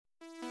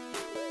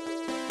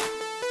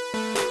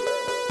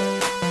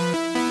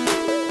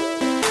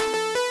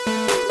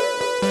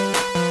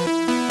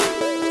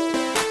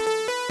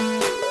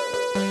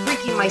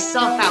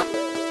myself out.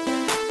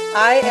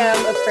 I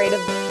am afraid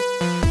of...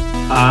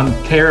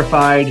 I'm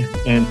terrified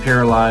and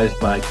paralyzed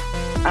by...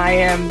 I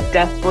am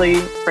deathly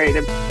afraid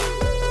of...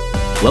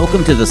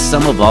 Welcome to the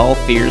Sum of All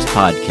Fears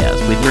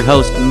podcast with your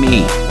host,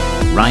 me,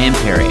 Ryan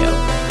Perio.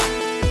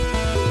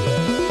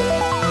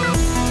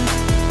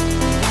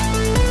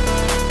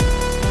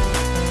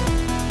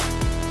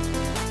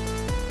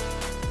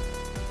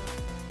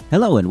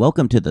 Hello and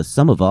welcome to the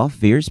Sum of All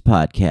Fears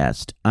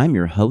podcast. I'm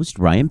your host,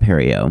 Ryan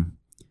Perio.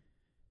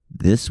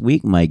 This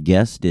week, my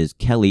guest is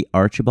Kelly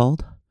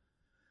Archibald,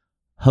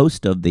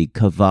 host of the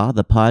Kava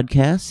the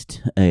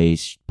podcast, a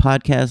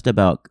podcast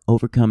about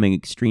overcoming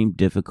extreme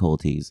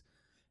difficulties.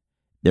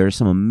 There are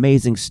some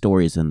amazing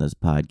stories in this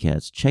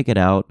podcast. Check it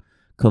out.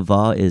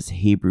 Kava is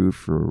Hebrew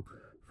for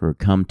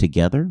come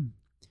together.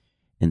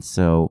 And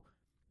so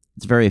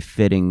it's a very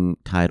fitting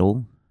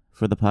title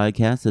for the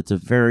podcast. It's a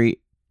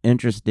very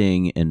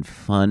interesting and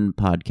fun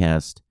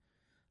podcast,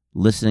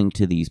 listening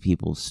to these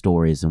people's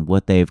stories and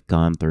what they've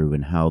gone through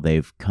and how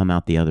they've come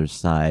out the other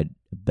side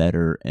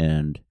better,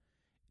 and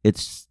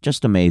it's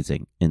just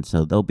amazing. And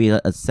so there'll be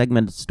a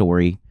segmented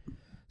story,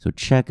 so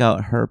check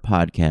out her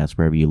podcast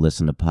wherever you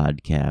listen to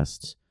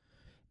podcasts.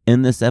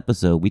 In this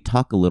episode, we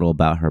talk a little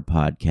about her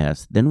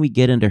podcast, then we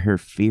get into her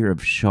fear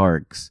of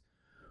sharks,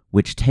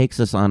 which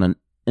takes us on an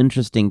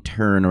interesting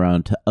turn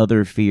around to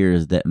other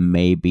fears that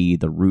may be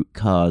the root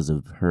cause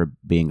of her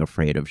being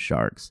afraid of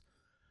sharks.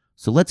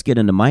 So let's get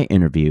into my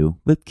interview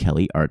with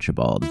Kelly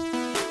Archibald.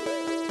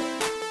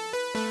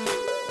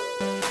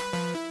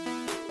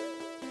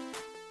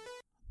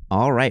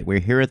 All right, we're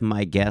here with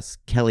my guest,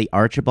 Kelly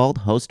Archibald,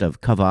 host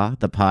of Kava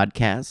the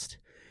podcast.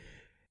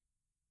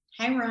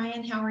 Hi,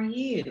 Ryan. How are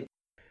you?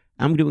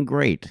 I'm doing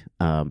great.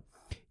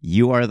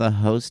 You are the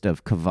host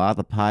of Kava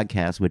the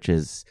podcast, which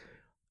is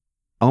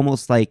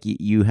almost like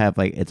you have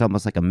it's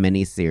almost like a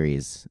mini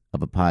series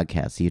of a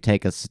podcast. So you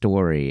take a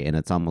story and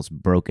it's almost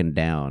broken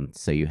down,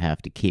 so you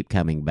have to keep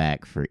coming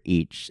back for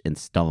each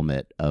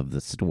installment of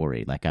the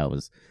story. Like I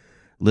was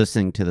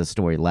listening to the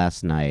story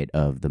last night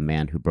of the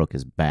man who broke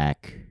his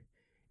back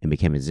and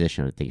became a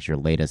musician. I think it's your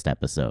latest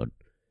episode.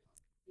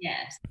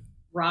 Yes.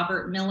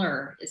 Robert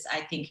Miller is, I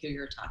think, who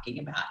you're talking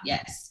about.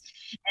 Yes.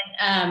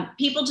 And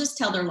people just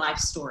tell their life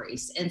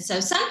stories. And so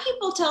some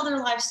people tell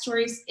their life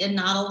stories in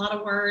not a lot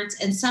of words,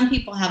 and some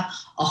people have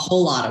a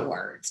whole lot of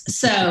words.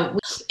 So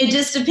it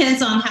just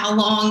depends on how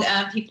long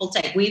people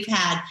take. We've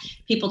had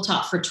people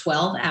talk for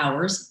 12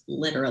 hours,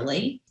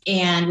 literally,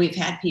 and we've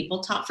had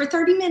people talk for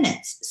 30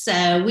 minutes.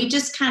 So we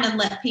just kind of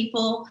let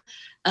people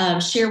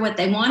share what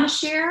they want to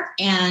share,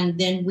 and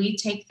then we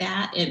take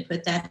that and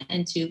put that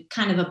into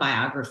kind of a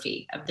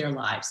biography of their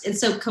lives. And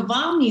so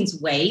kava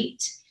means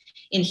wait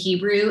in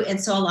Hebrew, and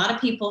so a lot of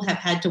people have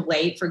had to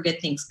wait for good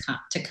things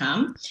to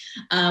come.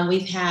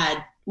 We've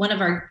had one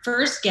of our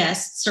first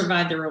guests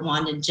survive the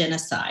Rwandan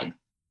genocide,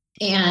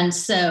 and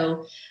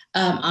so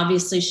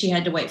obviously she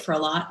had to wait for a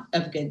lot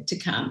of good to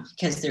come,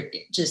 because they're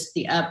just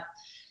the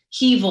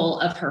upheaval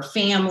of her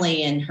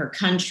family and her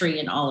country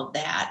and all of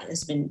that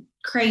has been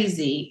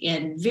crazy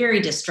and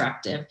very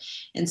destructive.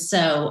 And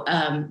so,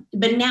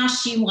 but now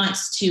she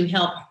wants to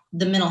help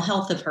the mental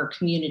health of her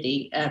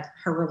community,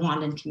 her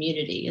Rwandan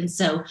community. And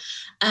so,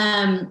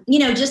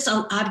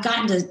 I've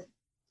gotten to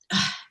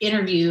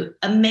interview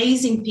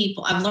amazing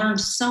people. I've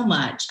learned so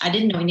much. I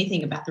didn't know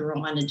anything about the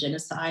Rwandan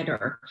genocide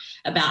or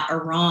about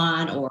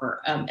Iran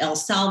or El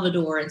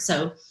Salvador. And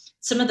so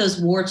some of those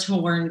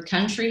war-torn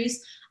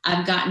countries,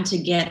 I've gotten to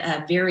get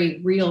a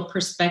very real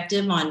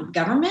perspective on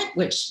government,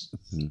 which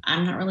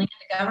I'm not really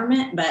into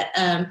government, but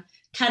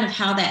kind of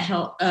how that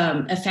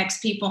affects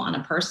people on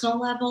a personal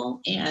level.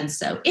 And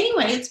so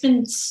anyway, it's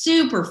been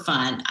super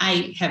fun.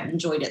 I have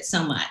enjoyed it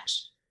so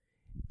much.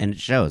 And it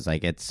shows,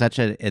 like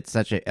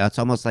it's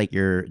almost like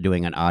you're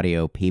doing an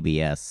audio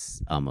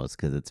PBS almost,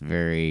 because it's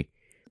very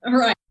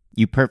right.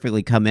 You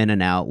perfectly come in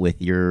and out with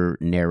your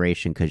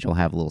narration, because you'll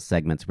have little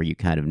segments where you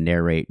kind of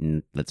narrate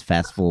and let's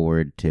fast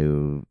forward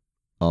to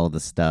all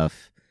the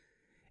stuff,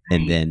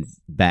 and then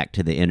back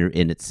to the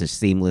and it's just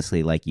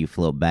seamlessly like you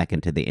float back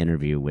into the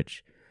interview,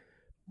 which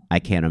I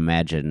can't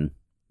imagine,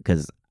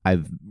 because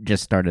I've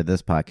just started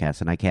this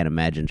podcast and I can't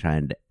imagine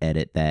trying to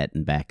edit that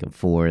and back and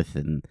forth.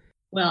 And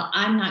well,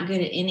 I'm not good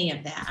at any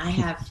of that. I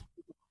have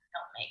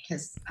help me,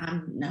 because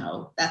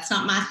that's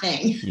not my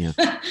thing. Yeah.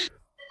 Thank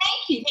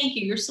you.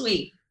 You're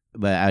sweet.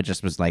 But I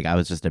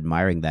was just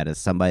admiring that as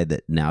somebody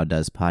that now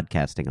does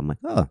podcasting. I'm like,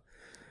 oh,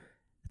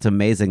 it's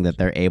amazing that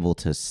they're able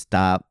to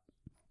stop,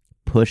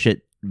 push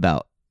it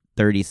about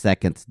 30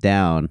 seconds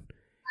down,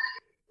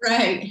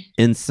 right?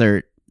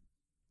 Insert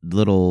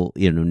little,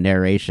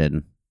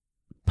 narration,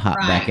 pop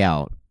back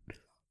out.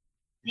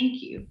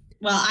 Thank you.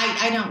 Well,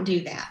 I don't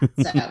do that.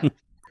 So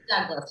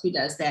Douglas, who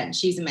does that, and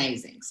she's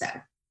amazing. So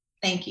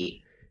thank you.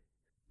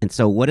 And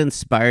so what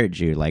inspired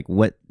you? Like,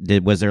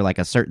 was there like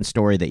a certain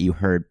story that you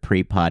heard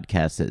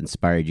pre-podcast that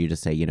inspired you to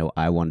say,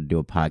 I want to do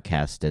a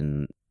podcast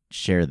and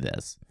share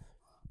this?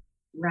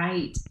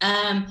 Right.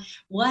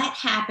 What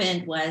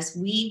happened was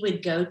we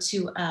would go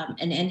to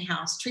an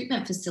in-house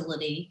treatment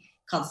facility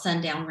called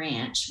Sundown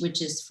Ranch,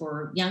 which is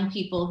for young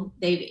people.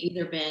 They've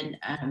either been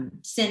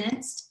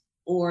sentenced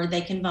or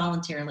they can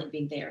voluntarily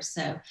be there.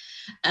 So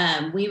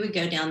we would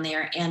go down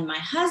there, and my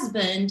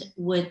husband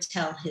would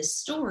tell his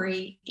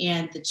story,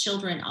 and the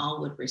children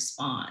all would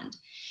respond.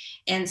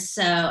 And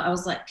so I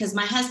was like, because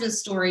my husband's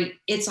story,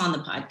 it's on the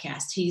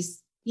podcast.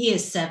 He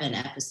has 7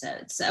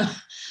 episodes. So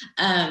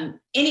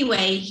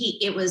anyway,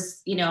 it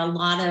was, a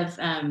lot of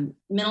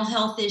mental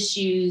health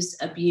issues,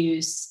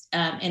 abuse,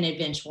 and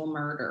eventual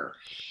murder.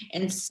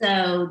 And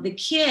so the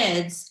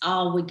kids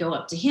all would go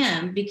up to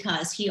him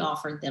because he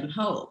offered them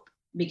hope,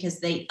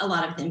 because a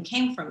lot of them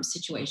came from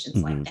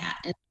situations like that.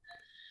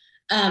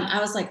 And I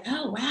was like,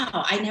 oh,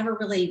 wow, I never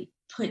really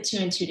put 2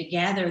 and 2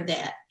 together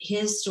that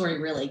his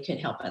story really could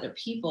help other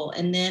people.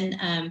 And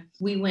then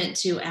we went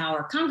to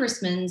our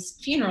congressman's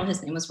funeral.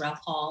 His name was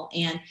Ralph Hall,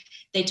 and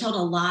they told a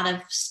lot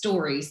of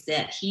stories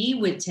that he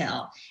would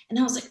tell. And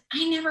I was like,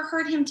 I never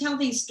heard him tell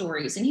these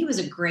stories. And he was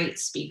a great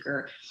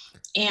speaker.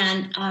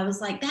 And I was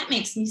like, that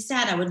makes me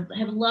sad. I would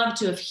have loved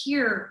to have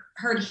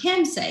heard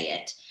him say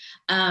it.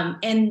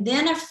 And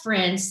then a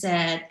friend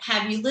said,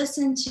 have you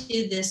listened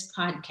to this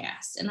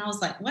podcast? And I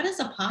was like, what is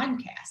a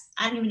podcast?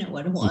 I didn't even know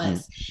what it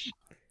was.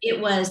 It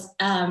was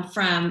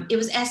it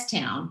was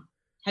S-Town.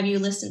 Have you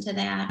listened to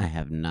that? I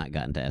have not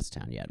gotten to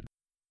S-Town yet.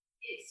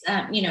 It's,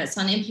 it's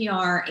on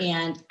NPR,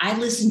 and I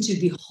listened to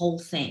the whole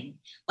thing.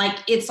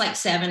 It's like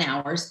 7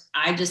 hours.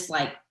 I just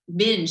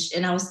binged,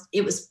 and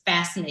it was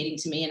fascinating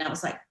to me. And I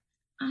was like,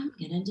 I'm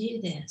going to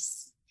do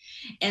this.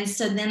 And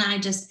so then I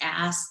just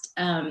asked,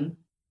 I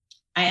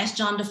asked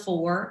John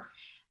DeFore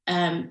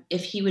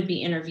if he would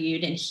be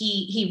interviewed, and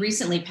he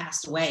recently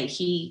passed away.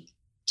 He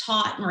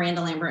taught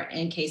Miranda Lambert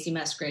and Casey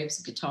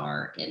Musgraves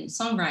guitar and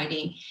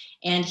songwriting,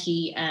 and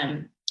he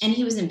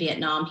was in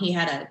Vietnam. He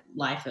had a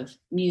life of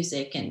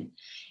music and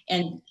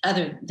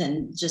other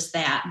than just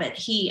that, but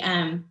he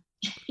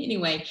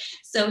anyway,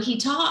 so he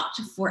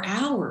talked for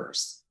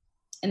hours,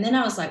 and then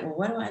I was like, well,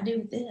 what do I do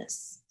with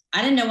this?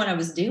 I didn't know what I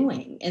was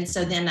doing, and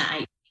so then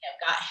I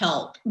got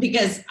help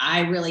because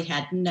I really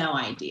had no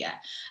idea.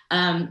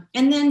 And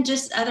then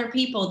just other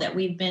people that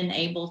we've been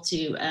able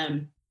to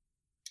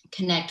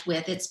connect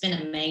with. It's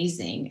been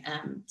amazing.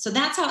 So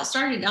that's how it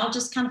started. It all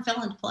just kind of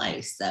fell into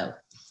place. So,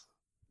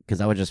 because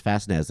I was just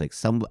fascinated.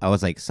 I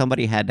was like,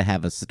 somebody had to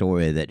have a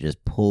story that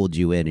just pulled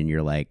you in, and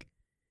you're like,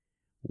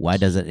 why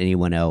doesn't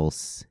anyone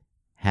else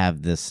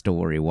have this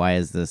story? Why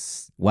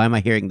am I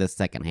hearing this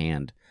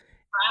secondhand?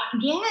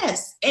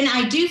 Yes. And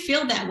I do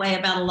feel that way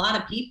about a lot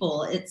of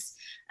people. It's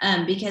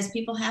because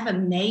people have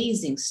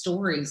amazing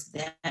stories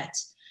that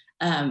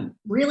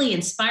really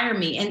inspire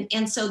me.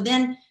 And so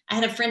then I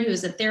had a friend who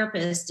was a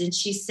therapist, and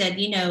she said,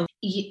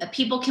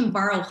 people can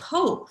borrow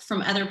hope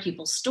from other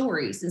people's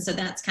stories. And so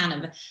that's kind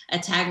of a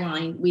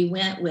tagline we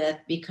went with,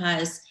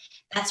 because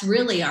that's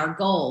really our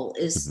goal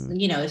is,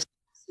 if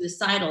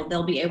suicidal,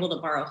 they'll be able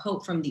to borrow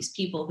hope from these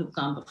people who've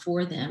gone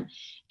before them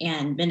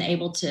and been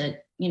able to,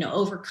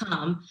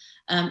 overcome.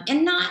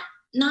 And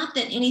not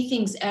that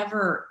anything's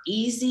ever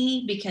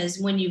easy, because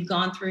when you've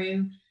gone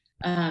through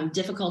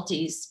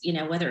difficulties,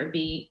 whether it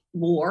be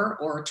war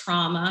or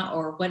trauma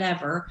or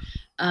whatever,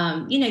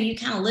 you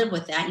kind of live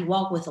with that. You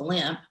walk with a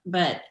limp,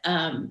 but,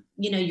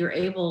 you're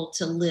able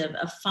to live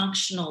a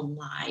functional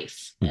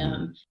life,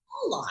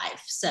 whole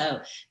life.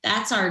 So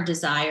that's our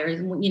desire.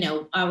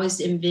 I always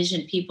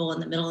envision people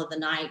in the middle of the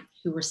night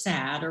who were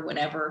sad or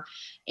whatever,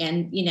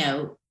 and,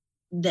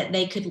 that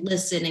they could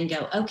listen and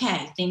go,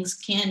 okay, things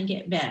can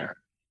get better.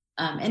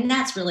 And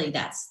that's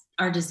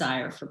our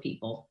desire for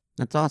people.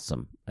 That's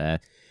awesome.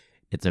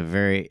 It's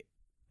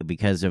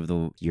because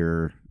of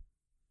your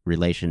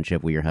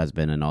relationship with your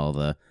husband and all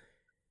the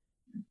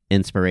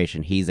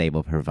inspiration he's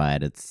able to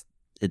provide. It's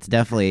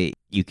definitely,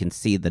 you can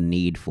see the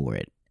need for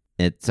it.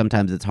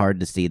 Sometimes it's hard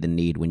to see the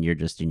need when you're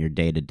just in your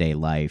day-to-day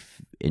life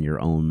in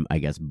your own, I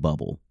guess,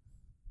 bubble.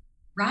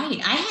 Right.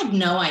 I had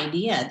no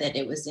idea that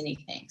it was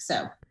anything.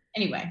 So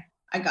anyway,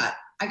 I got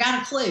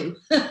a clue.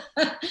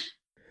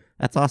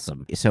 That's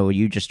awesome. So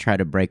you just try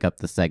to break up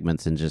the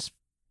segments and just,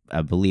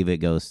 I believe it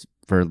goes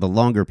for the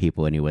longer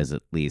people anyways,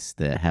 at least,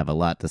 that have a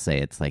lot to say.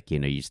 It's like, you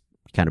just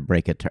kind of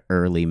break it to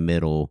early,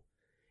 middle,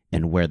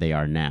 and where they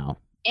are now.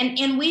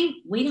 And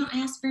we don't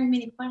ask very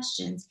many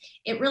questions.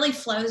 It really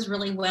flows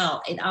really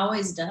well. It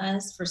always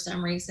does for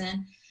some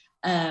reason.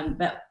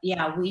 But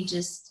yeah, we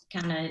just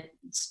kind of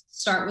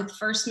start with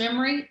first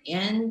memory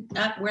and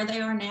up where they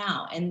are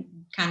now and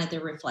kind of the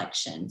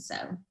reflection. So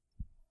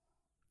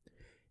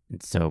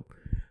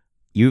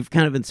you've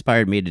kind of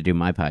inspired me to do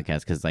my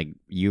podcast, because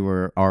you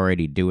were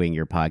already doing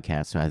your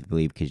podcast. So I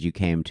believe, because you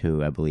came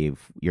to, I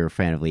believe you're a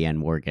fan of Leanne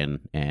Morgan,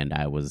 and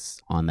I was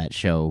on that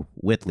show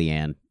with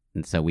Leanne.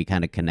 And so we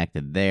kind of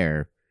connected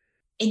there.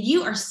 And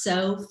you are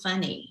so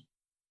funny.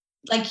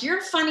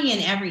 You're funny in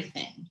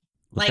everything.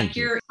 Well,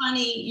 you're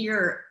funny.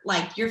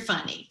 You're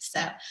funny. So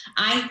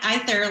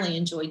I thoroughly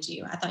enjoyed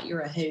you. I thought you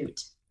were a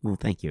hoot. Well,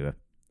 thank you.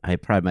 I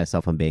pride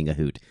myself on being a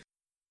hoot.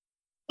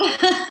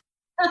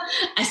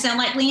 I sound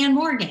like Leanne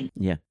Morgan.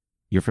 Yeah.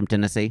 You're from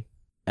Tennessee?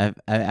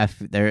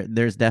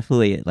 there's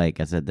definitely, like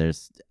I said,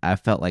 I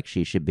felt like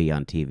she should be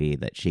on TV,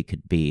 that she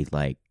could be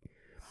like,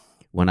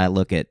 when I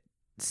look at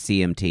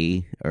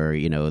CMT, or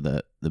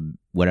the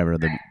whatever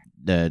it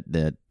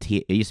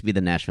used to be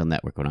the Nashville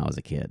Network when I was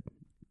a kid.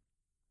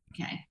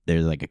 Okay.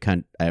 There's like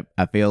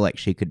I feel like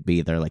she could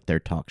be their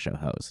talk show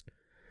host.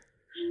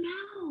 I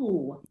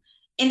know.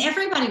 And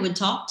everybody would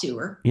talk to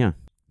her. Yeah.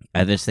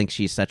 I just think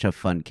she's such a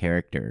fun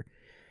character.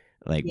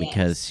 Like, Yes.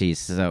 because she's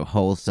so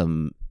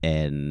wholesome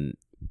and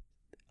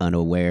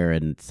unaware,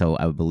 and so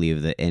I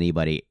believe that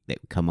anybody that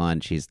come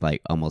on, she's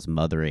like almost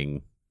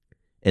mothering.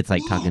 It's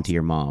like talking to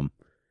your mom.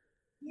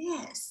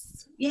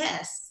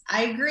 Yes,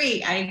 I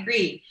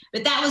agree.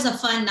 But that was a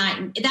fun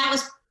night. That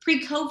was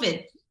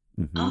pre-COVID.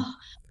 Mm-hmm. Oh,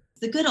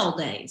 the good old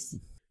days.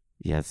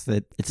 Yes,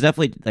 it's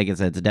definitely, like I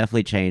said, it's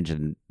definitely changed,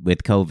 and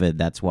with COVID,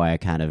 that's why I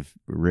kind of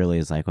really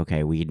is like,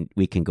 okay,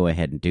 we can go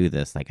ahead and do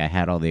this. Like, I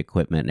had all the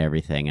equipment and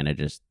everything, and I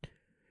just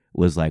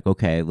was like,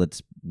 okay,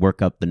 let's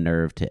work up the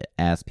nerve to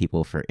ask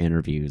people for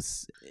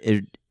interviews.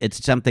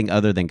 It's something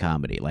other than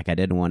comedy. Like, I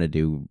didn't want to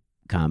do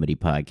comedy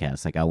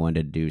podcasts. Like, I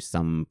wanted to do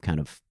some kind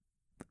of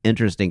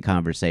interesting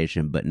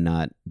conversation, but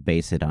not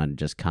base it on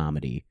just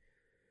comedy.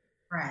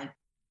 Right.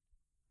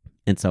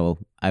 And so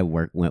I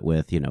went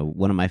with,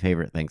 one of my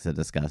favorite things to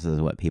discuss is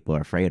what people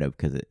are afraid of,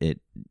 because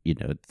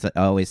it's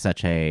always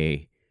such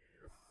a,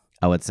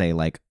 I would say,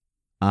 like,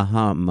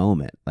 aha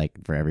moment, like,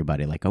 for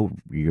everybody, like, oh,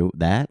 you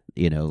that,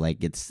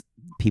 like, it's,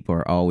 people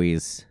are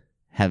always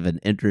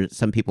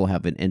some people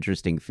have an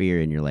interesting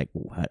fear, and you're like,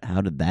 how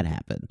did that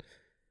happen?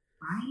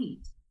 Right.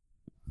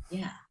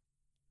 Yeah.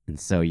 And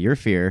so your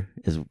fear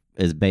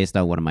is based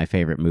on one of my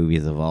favorite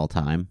movies of all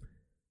time.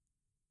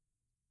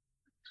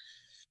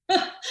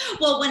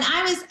 Well, when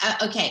I was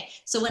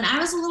so when I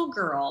was a little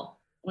girl,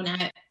 when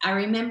I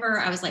remember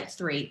I was like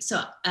 3.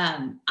 So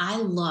I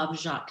love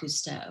Jacques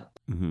Cousteau.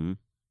 Mm-hmm.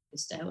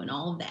 Cousteau and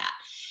all of that.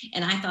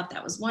 And I thought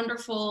that was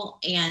wonderful.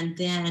 And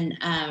then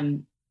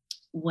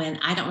when,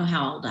 I don't know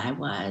how old I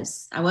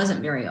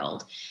wasn't very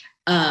old,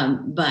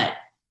 but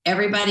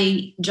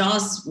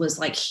Jaws was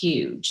like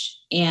huge,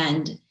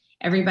 and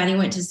everybody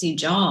went to see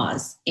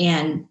Jaws,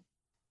 and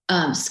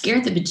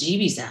scared the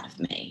bejeebies out of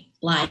me.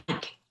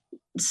 Like,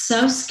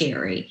 so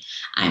scary.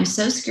 I'm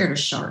so scared of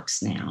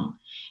sharks now.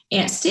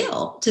 And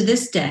still to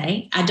this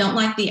day, I don't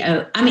like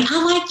I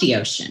like the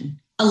ocean.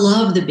 I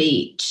love the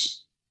beach.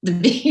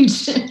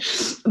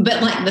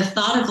 But like the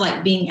thought of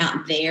like being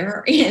out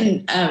there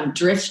and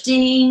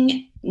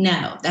drifting,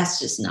 no, that's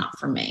just not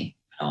for me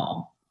at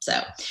all.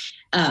 So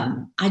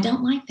I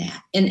don't like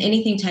that. And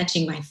anything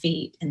touching my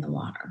feet in the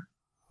water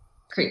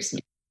creeps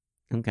me.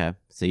 Okay.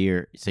 So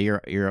you're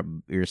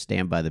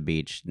stand by the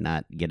beach,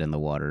 not get in the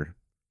water.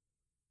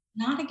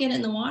 Not a get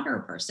in the water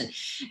person.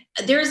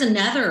 There's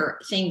another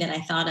thing that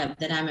I thought of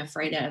that I'm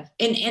afraid of,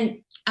 and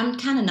I'm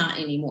kind of not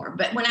anymore.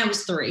 But when I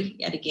was 3,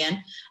 yet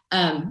again,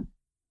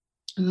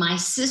 my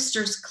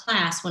sister's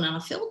class went on a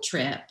field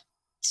trip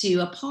to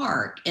a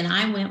park, and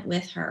I went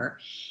with her.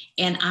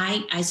 And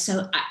I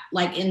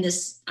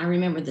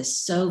remember this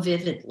so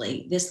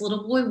vividly. This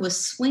little boy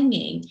was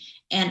swinging,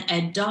 and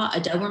a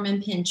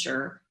Doberman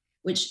Pinscher,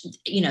 which,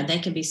 they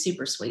can be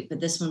super sweet, but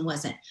this one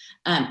wasn't.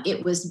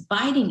 It was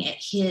biting at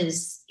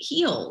his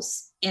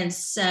heels. And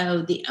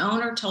so the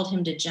owner told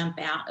him to jump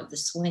out of the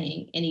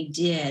swing, and he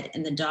did.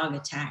 And the dog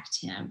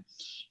attacked him.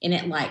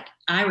 And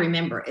I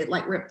remember it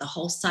ripped the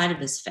whole side of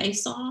his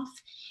face off.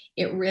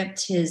 It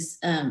ripped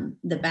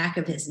the back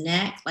of his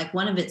neck. Like,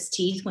 one of its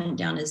teeth went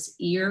down his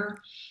ear.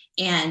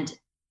 And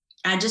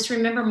I just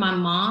remember my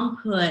mom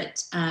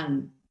put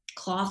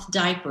cloth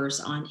diapers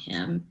on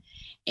him.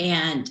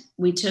 And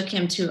we took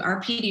him to, our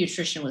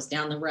pediatrician was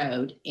down the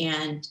road,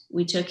 and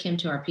we took him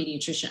to our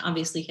pediatrician.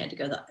 Obviously, he had to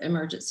go to the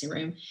emergency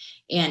room.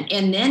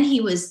 And then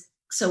he was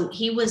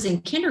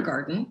in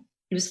kindergarten.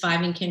 He was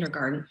 5 in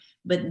kindergarten,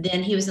 but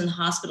then he was in the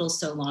hospital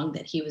so long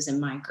that he was in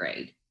my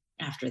grade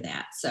after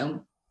that.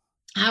 So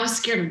I was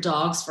scared of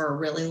dogs for a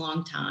really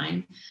long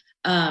time,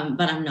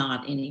 but I'm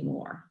not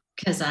anymore,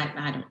 because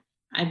I'm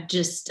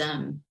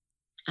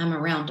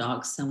around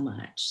dogs so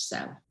much.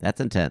 So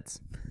that's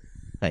intense.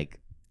 Like,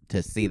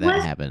 to see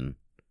that happen.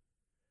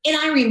 And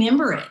I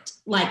remember it.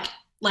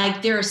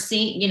 Like there are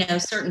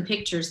certain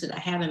pictures that I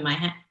have in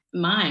my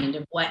mind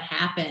of what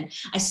happened.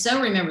 I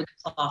so remember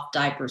the cloth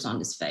diapers on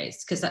his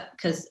face, because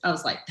I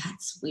was like,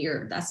 that's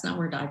weird. That's not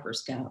where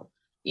diapers go.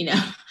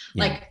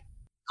 Like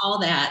all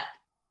that,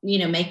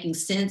 making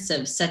sense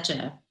of such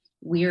a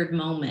weird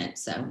moment.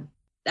 So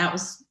that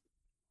was,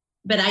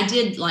 but I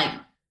did, like,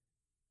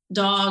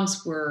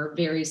 dogs were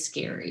very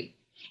scary.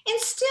 And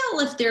still,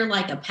 if they're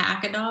like a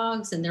pack of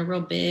dogs and they're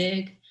real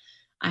big,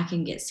 I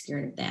can get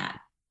scared of that.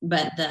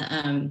 But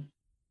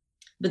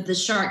the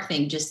shark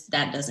thing, just,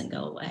 that doesn't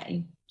go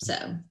away. So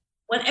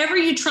whatever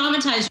you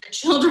traumatize your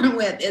children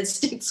with, it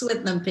sticks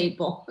with them,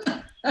 people.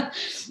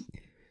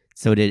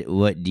 So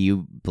do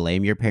you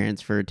blame your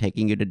parents for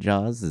taking you to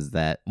Jaws? Is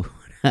that what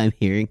I'm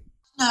hearing?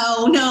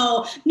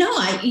 No.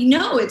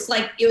 It's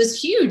like, it was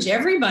huge.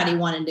 Everybody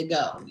wanted to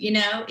go,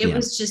 it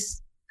was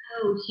just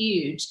so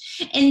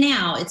huge. And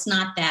now it's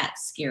not that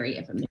scary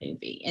of a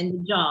movie. And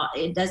the Jaw,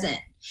 it doesn't.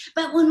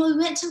 But when we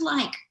went to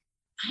like,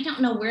 I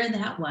don't know where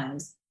that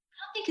was. I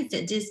don't think it's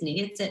at Disney.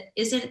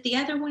 Is it at the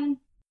other one?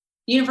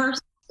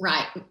 Universal?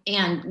 Right.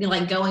 And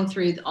like going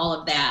through all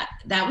of that,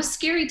 that was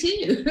scary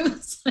too.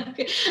 It's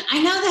like,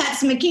 I know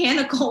that's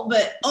mechanical,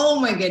 but oh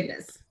my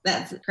goodness,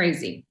 that's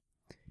crazy.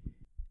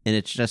 And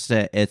it's just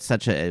it's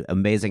such an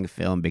amazing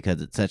film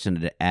because it's such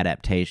an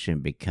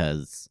adaptation,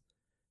 because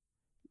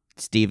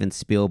Steven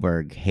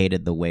Spielberg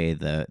hated the way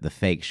the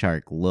fake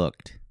shark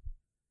looked.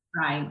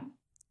 Right.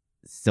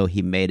 So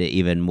he made it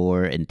even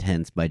more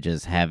intense by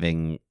just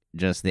having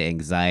just the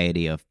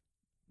anxiety of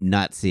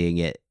not seeing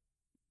it.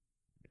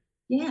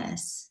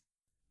 Yes.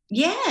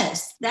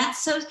 Yes.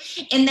 That's so,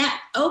 and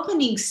that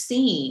opening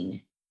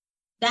scene,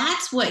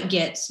 that's what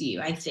gets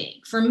you, I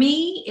think. For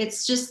me,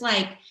 it's just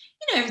like,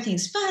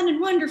 everything's fun and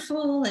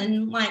wonderful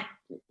and like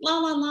la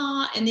la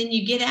la, and then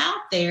you get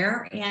out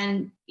there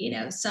and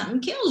something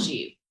kills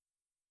you,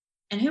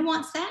 and who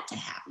wants that to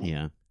happen?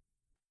 Yeah.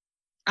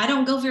 I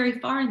don't go very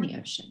far in the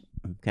ocean.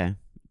 Okay.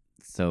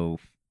 So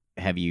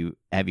have you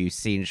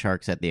seen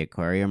sharks at the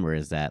aquarium, or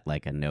is that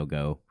like a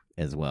no-go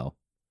as well?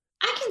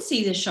 I can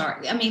see the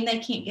shark. I mean, they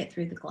can't get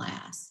through the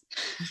glass.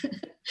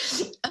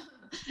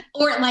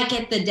 Or like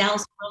at the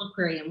Dallas World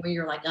Aquarium where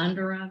you're like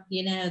under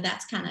them,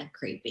 that's kind of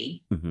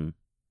creepy. Mm-hmm.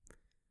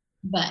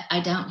 But I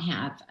don't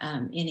have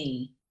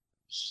any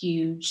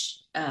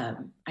huge,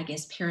 I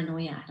guess,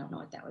 paranoia. I don't know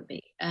what that would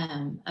be,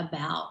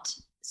 about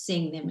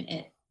seeing them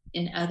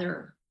in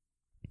other.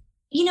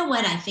 You know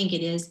what I think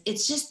it is?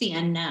 It's just the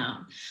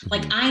unknown. Mm-hmm.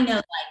 Like I know,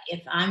 like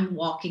if I'm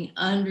walking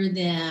under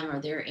them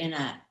or they're in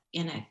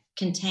a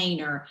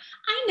container,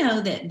 I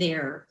know that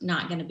they're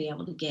not going to be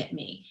able to get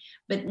me.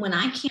 But when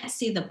I can't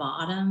see the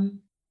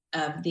bottom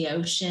of the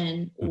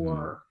ocean,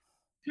 or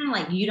kind of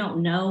like you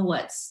don't know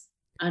what's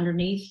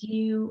underneath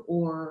you,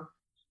 or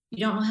you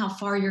don't know how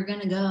far you're going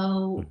to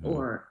go,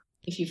 or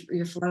if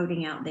you're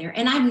floating out there.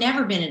 And I've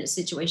never been in a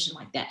situation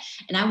like that.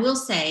 And I will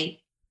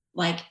say,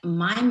 like,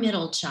 my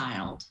middle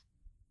child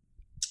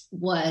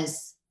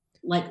was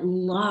like,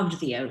 loved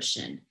the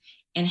ocean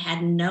and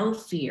had no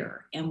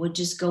fear and would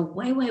just go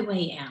way, way,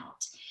 way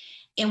out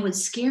and would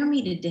scare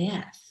me to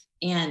death.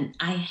 And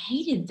I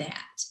hated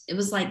that. It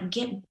was like,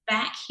 get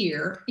back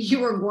here.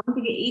 You are going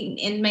to get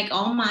eaten, and make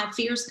all my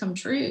fears come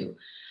true.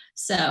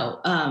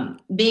 So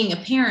being a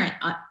parent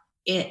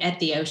at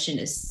the ocean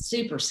is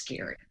super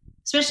scary,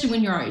 especially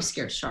when you're already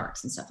scared of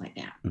sharks and stuff like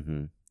that.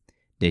 Mm-hmm.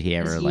 Did he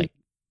ever like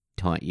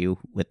taunt you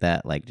with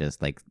that? Like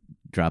just like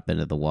drop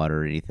into the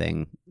water or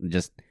anything?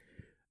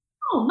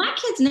 Oh, my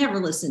kids never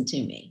listened to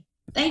me.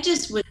 They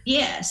just would,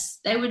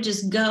 they would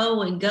just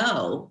go and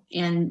go,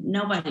 and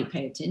nobody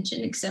paid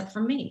attention except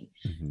for me.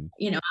 I'm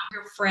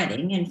here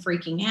fretting and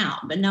freaking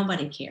out, but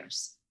nobody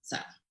cares. So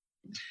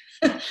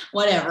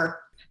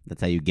whatever.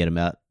 That's how you get them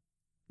out.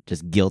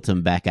 Just guilt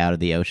them back out of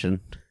the ocean.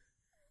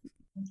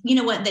 You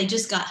know what? They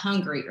just got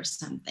hungry or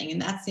something,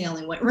 and that's the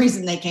only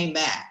reason they came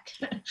back.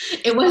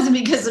 It wasn't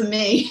because of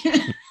me.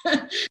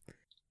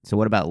 So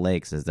what about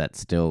lakes? Is that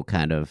still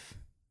kind of...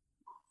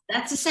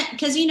 That's the same,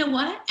 because you know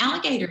what?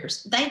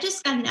 Alligators, they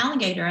just got an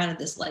alligator out of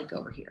this lake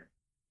over here,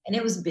 and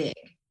it was big.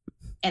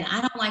 And I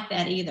don't like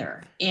that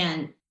either.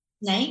 And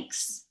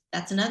snakes,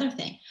 that's another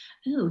thing.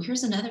 Ooh,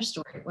 here's another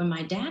story. When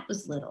my dad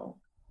was little,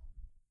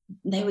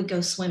 they would go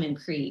swim in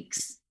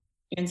creeks.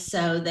 And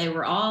so they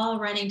were all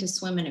running to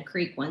swim in a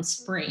creek one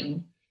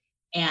spring.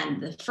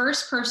 And the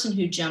first person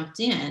who jumped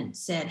in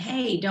said,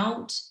 "Hey,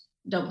 don't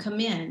come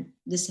in.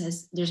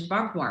 There's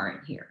barbed wire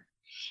in here."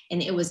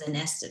 And it was a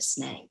nest of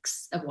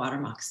snakes, of water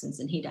moccasins,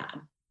 and he died.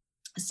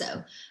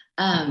 So,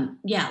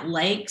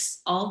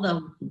 lakes,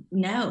 although,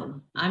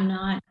 no, I'm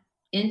not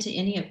into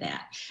any of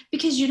that,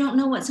 because you don't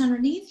know what's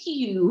underneath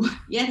you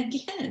yet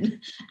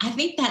again. I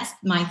think that's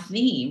my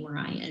theme,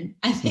 Ryan.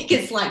 I think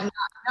it's like not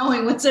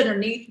knowing what's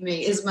underneath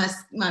me is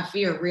my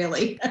fear,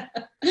 really.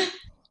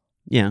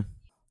 Yeah.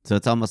 So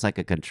it's almost like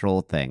a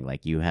control thing.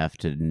 Like you have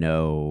to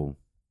know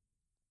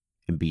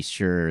and be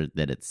sure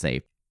that it's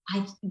safe.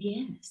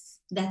 Yes,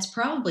 that's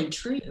probably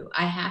true.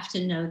 I have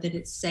to know that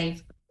it's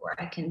safe before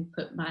I can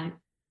put my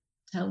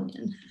toe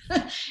in.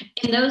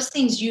 And those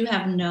things, you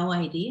have no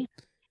idea,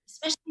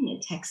 especially in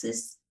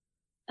Texas,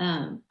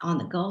 on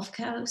the Gulf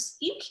Coast.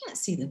 You can't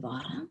see the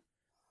bottom.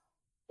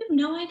 You have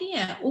no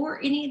idea.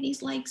 Or any of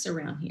these lakes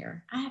around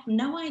here. I have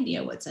no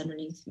idea what's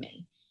underneath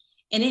me.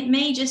 And it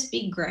may just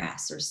be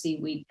grass or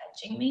seaweed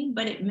touching me,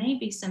 but it may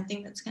be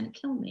something that's going to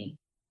kill me.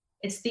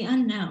 It's the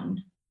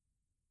unknown.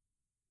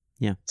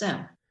 Yeah.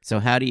 So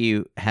how do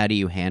you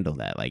handle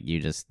that? Like you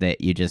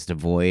just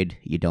avoid,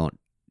 you don't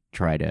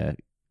try to,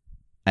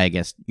 I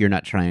guess you're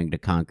not trying to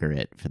conquer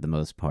it for the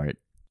most part.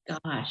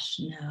 Gosh,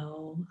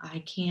 no, I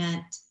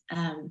can't.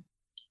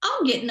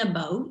 I'll get in a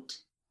boat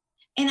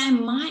and I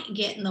might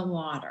get in the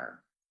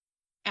water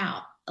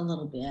out a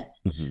little bit,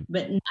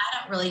 but I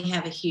don't really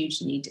have a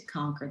huge need to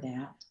conquer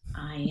that.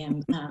 I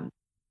am,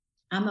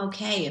 I'm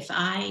okay if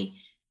I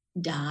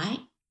die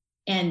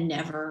and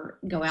never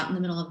go out in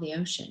the middle of the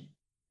ocean.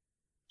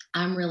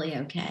 I'm really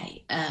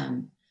okay.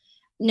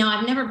 No,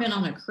 I've never been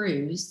on a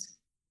cruise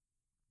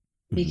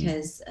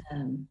because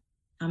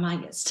I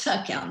might get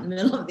stuck out in the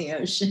middle of the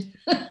ocean.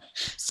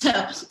 So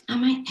I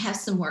might have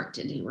some work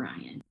to do,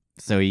 Ryan.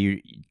 So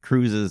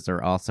cruises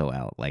are also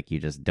out. Like you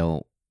just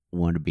don't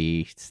want to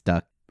be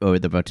stuck, or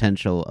the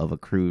potential of a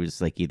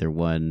cruise, like either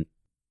one.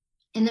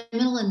 In the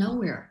middle of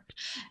nowhere,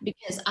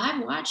 because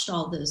I've watched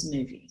all those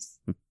movies.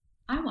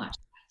 I watched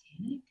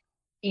Titanic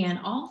and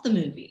all the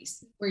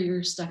movies where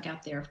you're stuck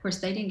out there. Of course,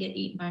 they didn't get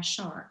eaten by a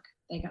shark.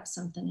 They got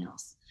something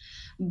else.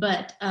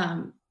 But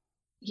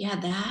yeah,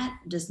 that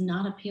does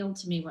not appeal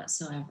to me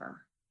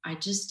whatsoever. I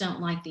just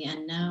don't like the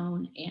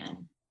unknown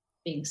and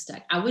being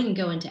stuck. I wouldn't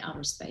go into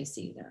outer space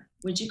either.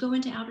 Would you go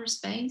into outer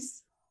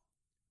space?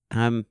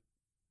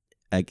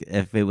 Like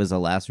if it was a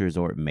last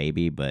resort,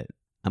 maybe, but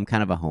I'm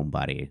kind of a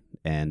homebody,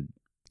 and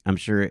I'm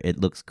sure it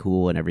looks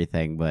cool and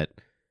everything, but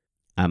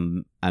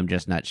I'm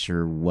just not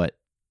sure what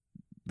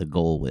the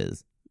goal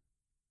is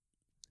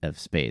of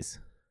space.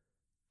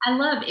 I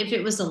love if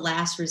it was a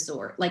last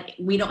resort, like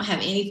we don't have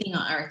anything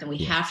on Earth and we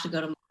have to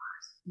go to Mars,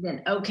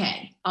 then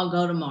okay, I'll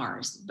go to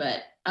Mars.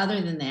 But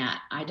other than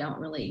that, I don't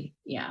really,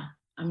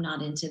 I'm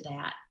not into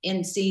that.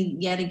 And see,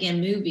 yet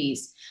again,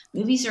 movies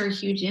are a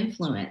huge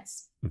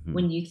influence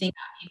when you think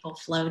about people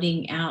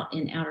floating out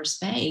in outer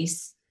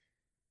space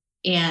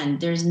and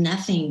there's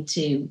nothing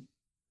to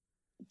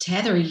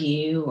tether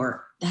you,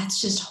 or that's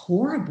just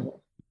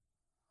horrible.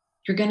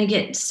 You're going to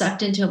get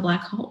sucked into a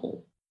black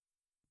hole,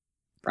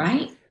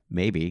 right?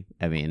 Maybe.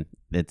 I mean,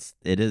 it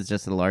is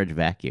just a large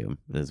vacuum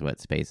is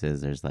what space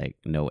is. There's like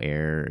no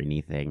air or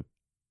anything.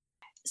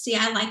 See,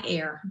 I like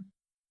air.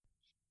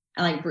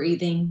 I like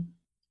breathing,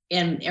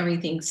 and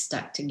everything's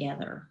stuck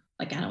together.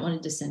 Like I don't want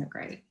to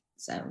disintegrate.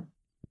 So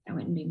that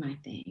wouldn't be my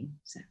thing.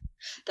 So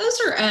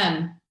those are,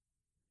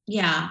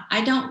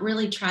 I don't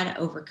really try to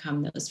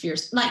overcome those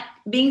fears. Like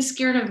being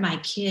scared of my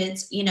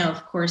kids,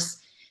 of course,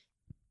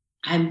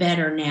 I'm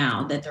better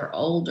now that they're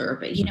older,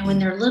 but when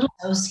they're little,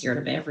 I was scared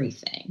of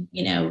everything,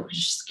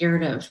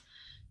 scared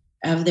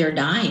of their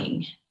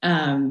dying.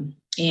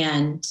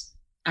 And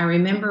I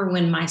remember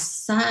when my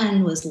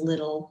son was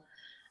little,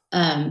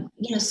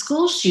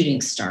 school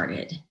shootings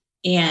started,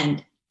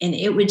 and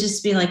it would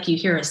just be like you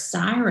hear a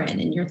siren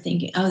and you're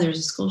thinking, oh, there's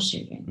a school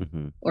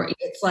shooting. Or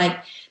it's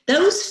like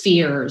those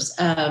fears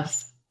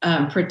of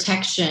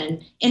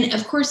protection. And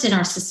of course, in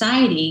our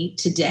society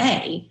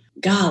today,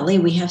 golly,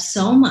 we have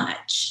so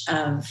much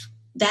of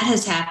that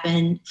has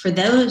happened for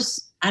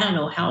those. I don't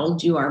know how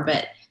old you are,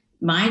 but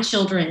my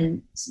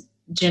children's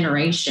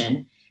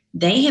generation,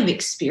 they have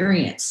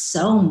experienced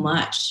so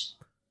much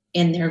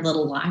in their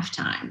little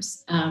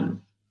lifetimes.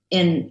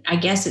 And I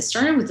guess it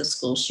started with the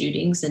school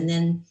shootings, and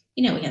then,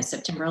 we have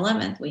September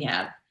 11th, we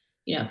have,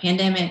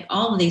 pandemic,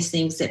 all of these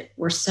things that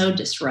were so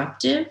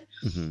disruptive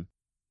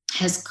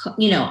has,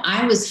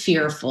 I was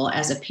fearful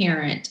as a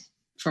parent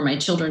for my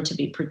children to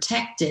be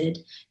protected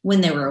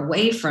when they were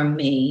away from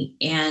me.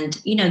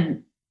 And,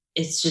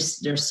 it's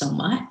just, there's so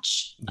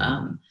much.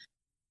 Now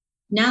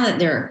that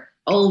they're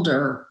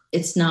older,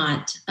 it's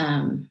not,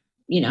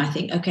 I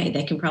think, okay,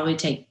 they can probably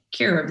take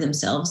care of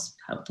themselves,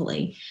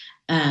 hopefully.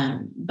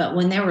 But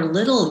when they were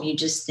little, you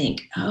just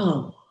think,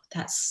 oh,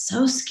 that's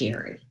so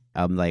scary.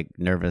 I'm like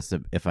nervous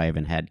if I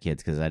even had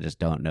kids, because I just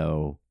don't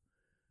know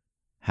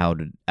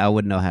I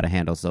wouldn't know how to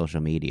handle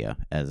social media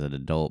as an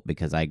adult,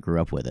 because I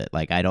grew up with it.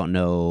 Like, I don't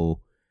know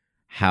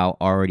how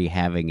already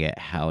having it,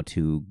 how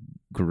to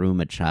groom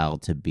a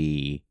child to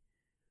be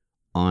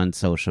on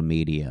social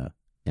media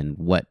and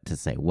what to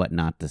say, what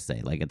not to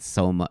say. Like, it's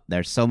so much,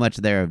 there's so much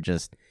there of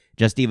just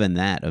even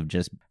that of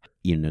just,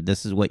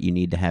 this is what you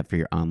need to have for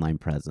your online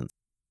presence.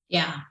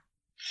 Yeah.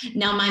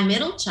 Now, my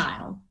middle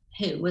child,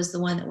 who was the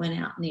one that went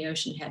out in the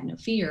ocean, had no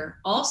fear,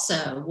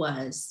 also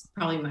was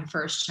probably my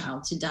first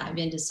child to dive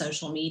into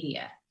social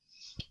media.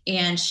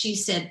 And she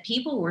said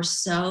people were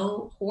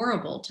so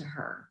horrible to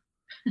her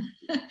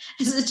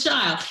as a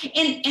child.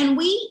 And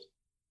we,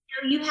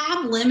 you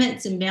have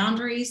limits and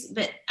boundaries,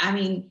 but I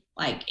mean,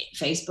 like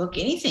Facebook,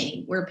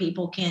 anything where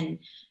people can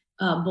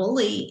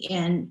bully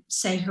and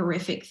say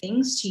horrific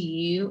things to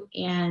you.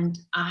 And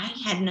I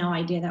had no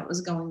idea that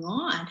was going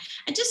on.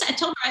 I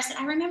told her, I said,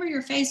 I remember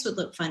your face would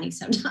look funny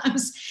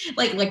sometimes,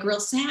 like real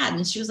sad.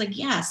 And she was like,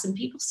 yes. And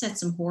people said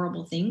some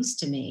horrible things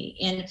to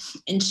me.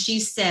 And she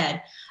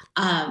said,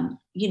 I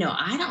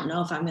don't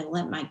know if I'm going to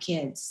let my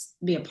kids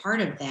be a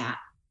part of that,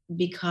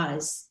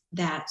 because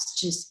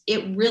that's just,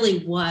 it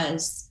really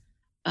was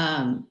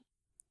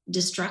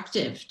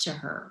destructive to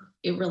her.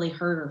 It really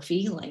hurt her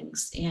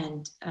feelings,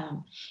 and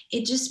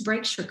it just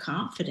breaks your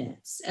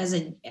confidence as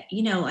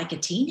like a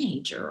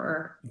teenager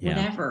or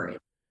whatever.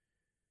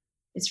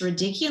 It's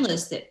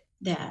ridiculous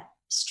that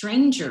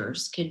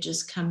strangers could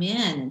just come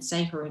in and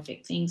say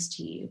horrific things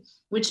to you,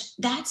 which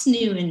that's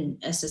new in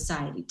a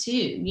society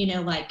too.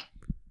 Like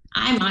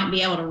I might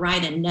be able to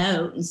write a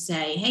note and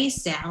say, hey,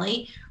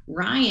 Sally,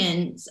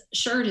 Ryan's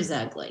shirt is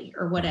ugly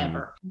or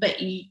whatever, but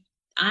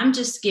I'm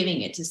just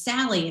giving it to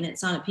Sally and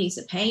it's on a piece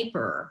of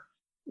paper,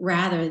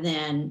 rather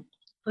than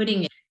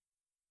putting it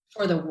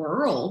for the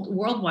World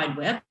Wide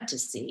Web to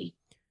see.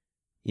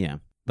 Yeah,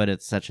 but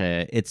it's such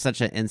an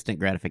instant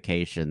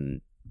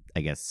gratification,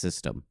 I guess,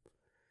 system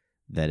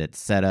that it's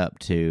set up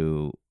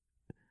to,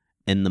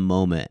 in the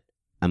moment,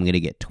 I'm going to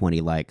get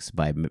 20 likes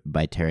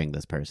by tearing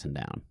this person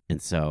down.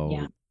 And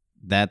so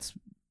that's,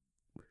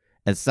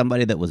 as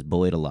somebody that was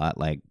bullied a lot,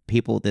 like,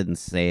 people didn't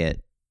say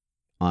it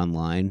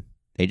online.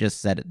 They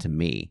just said it to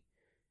me.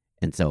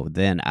 And so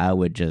then I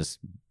would just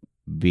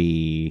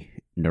be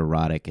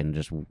neurotic and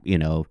just,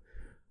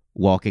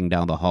 walking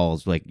down the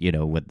halls, like,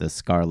 with the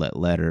scarlet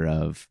letter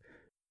of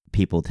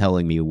people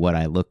telling me what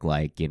I look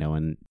like,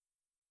 and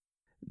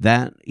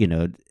that,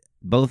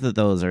 both of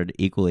those are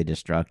equally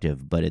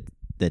destructive, but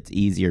that's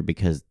easier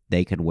because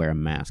they can wear a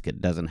mask.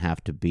 It doesn't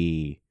have to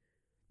be,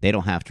 they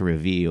don't have to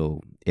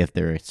reveal if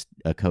they're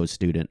a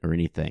co-student or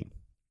anything.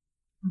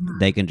 Mm-hmm.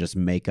 They can just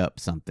make up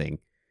something,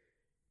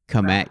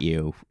 come at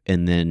you,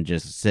 and then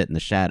just sit in the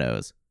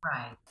shadows.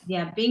 Right.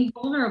 Yeah. Being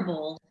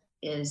vulnerable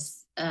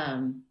is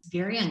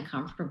very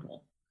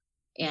uncomfortable.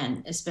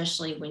 And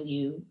especially when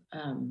you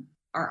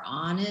are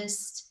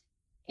honest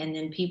and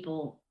then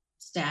people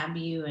stab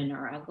you and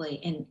are ugly.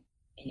 And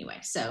anyway,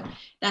 so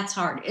that's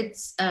hard.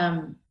 It's,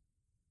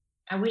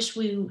 I wish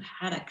we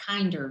had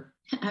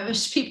I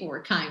wish people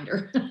were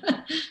kinder.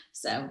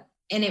 So,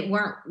 and it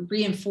weren't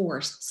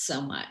reinforced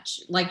so much.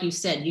 Like you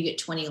said, you get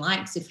 20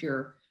 likes if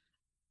you're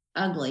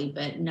ugly,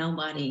 but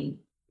nobody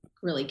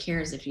really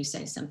cares if you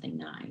say something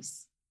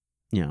nice.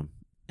 Yeah.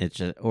 It's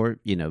just, or,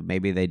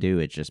 maybe they do.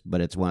 It's just,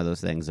 but it's one of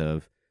those things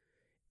of,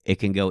 it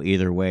can go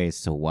either way.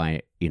 So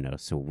why,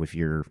 so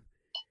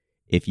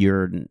if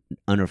you're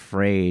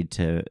unafraid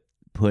to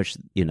push,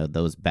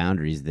 those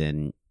boundaries,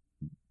 then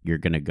you're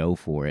going to go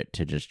for it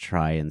to just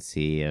try and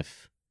see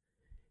if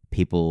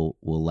people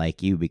will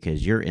like you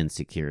because you're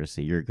insecure.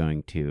 So you're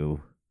going to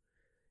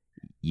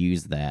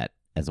use that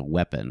as a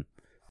weapon.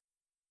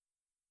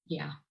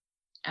 Yeah,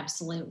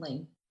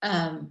 absolutely.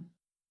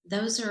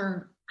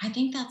 I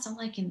think that's all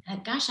I can,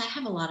 gosh, I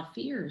have a lot of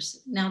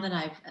fears now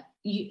that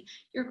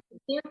you're a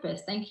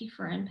therapist. Thank you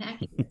for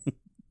unpacking this.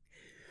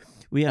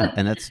 Well, yeah,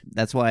 and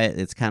that's why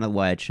it's kind of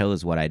why I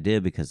chose what I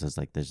did, because it's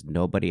like there's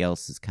nobody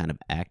else is kind of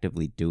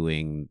actively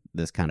doing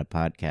this kind of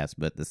podcast,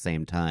 but at the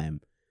same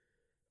time,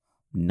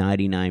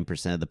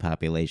 99% of the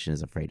population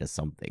is afraid of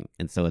something.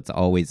 And so it's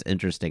always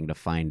interesting to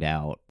find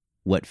out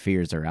what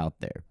fears are out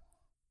there.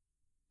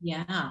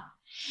 Yeah.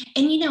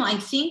 And, I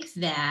think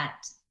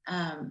that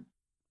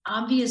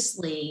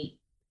obviously,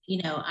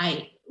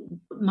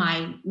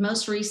 my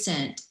most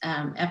recent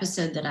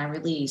episode that I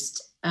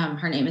released,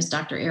 her name is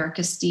Dr.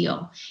 Erica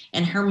Steele,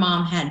 and her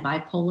mom had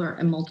bipolar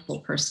and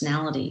multiple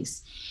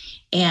personalities.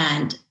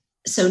 And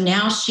so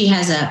now she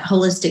has a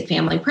holistic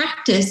family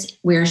practice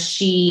where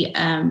she,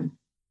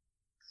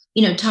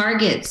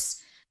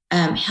 targets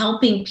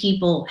helping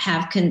people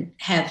have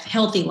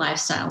healthy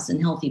lifestyles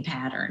and healthy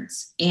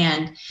patterns.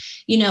 And,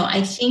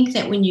 I think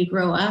that when you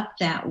grow up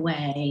that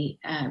way,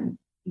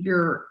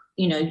 you're,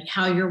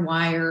 how you're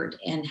wired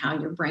and how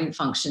your brain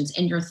functions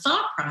and your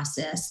thought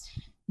process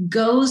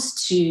goes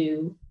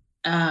to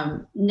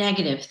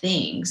negative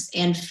things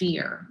and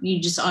fear.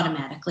 You just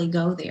automatically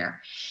go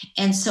there.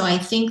 And so I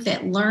think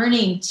that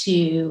learning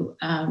to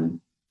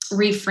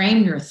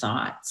reframe your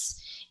thoughts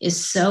is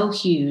so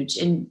huge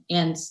and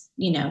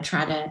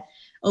try to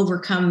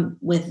overcome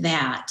with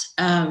that.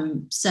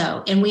 And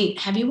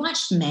have you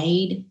watched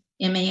Maid,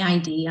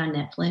 MAID on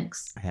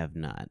Netflix? I have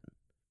not.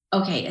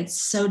 Okay, it's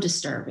so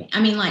disturbing.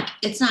 I mean,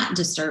 it's not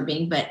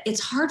disturbing, but it's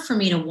hard for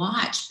me to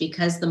watch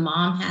because the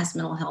mom has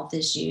mental health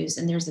issues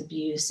and there's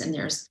abuse and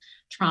there's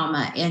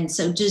trauma. And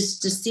so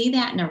just to see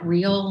that in a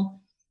real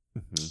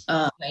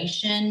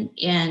situation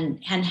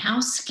and how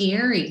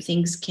scary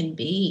things can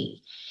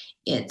be,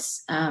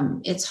 it's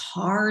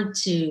hard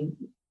to,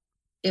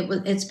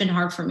 it's been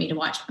hard for me to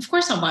watch. Of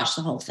course, I'll watch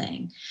the whole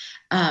thing,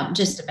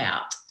 just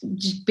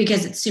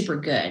because it's super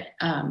good.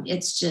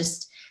 It's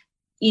just,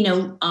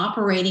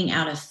 operating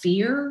out of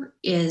fear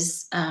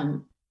is,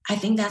 I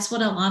think that's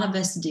what a lot of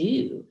us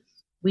do.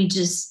 We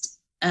just,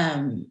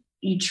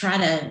 you try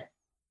to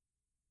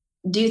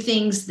do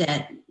things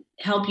that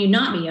help you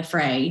not be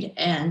afraid.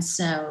 And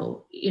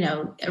so,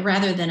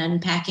 rather than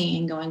unpacking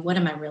and going, what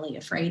am I really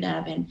afraid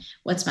of? And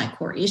what's my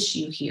core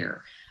issue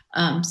here?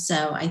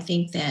 So I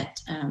think that,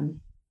 I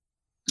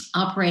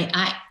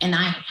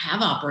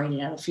have operated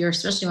out of fear,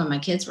 especially when my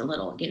kids were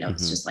little,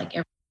 it's just like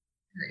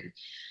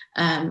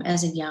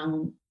as a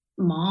young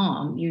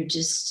mom, you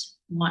just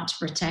want to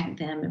protect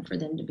them and for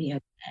them to be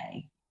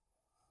okay.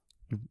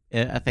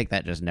 I think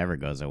that just never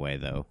goes away,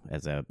 though.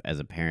 As a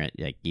parent,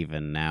 like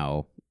even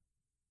now,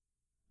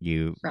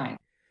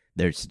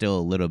 there's still a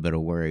little bit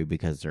of worry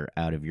because they're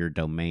out of your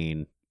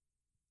domain.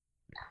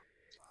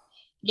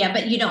 Yeah,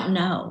 but you don't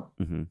know.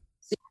 Mm-hmm.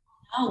 So you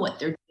don't know what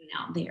they're doing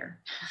out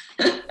there.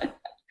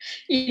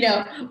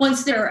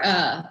 Once they're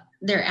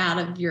out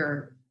of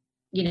your,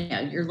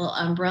 your little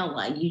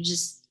umbrella, you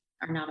just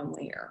are not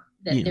aware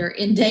that they're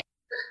in danger.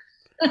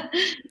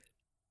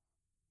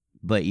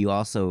 But you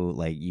also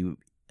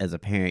as a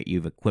parent,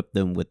 you've equipped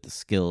them with the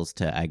skills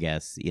to, I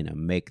guess,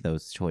 make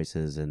those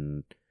choices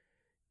and,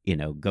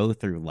 go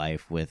through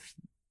life with,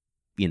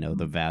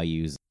 the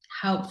values.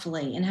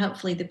 Hopefully, and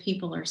hopefully the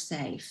people are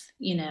safe,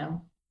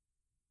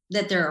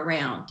 that they're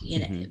around,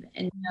 Mhm.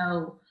 and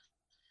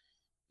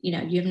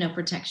you have no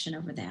protection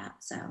over that.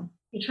 So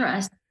you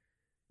trust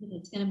that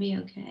it's going to be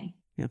okay.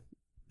 Yeah.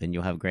 Then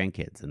you'll have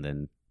grandkids and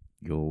then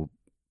you'll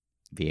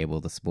be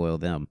able to spoil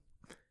them.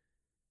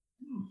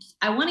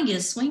 I want to get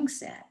a swing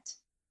set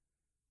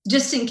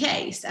just in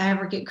case I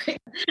ever get great.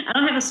 I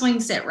don't have a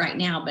swing set right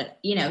now, but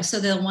so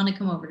they'll want to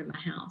come over to my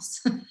house,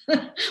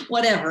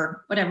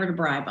 whatever to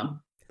bribe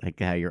them. Like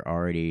how you're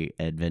already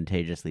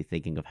advantageously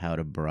thinking of how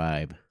to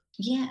bribe.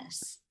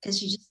 Yes,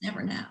 because you just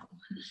never know.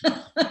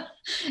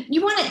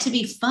 You want it to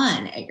be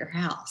fun at your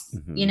house.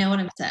 Mhm. You know what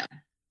I'm saying?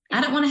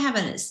 I don't want to have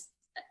a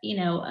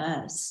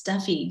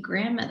stuffy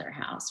grandmother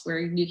house where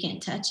you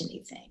can't touch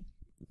anything.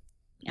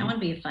 I want to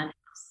be a fun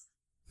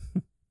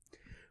house.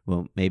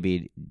 Well,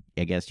 maybe,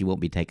 I guess you won't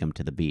be taking them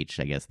to the beach.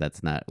 I guess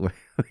that's not where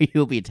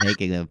you'll be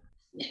taking them.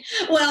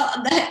 Well,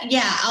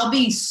 I'll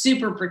be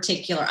super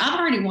particular. I've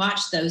already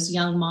watched those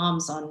young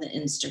moms on the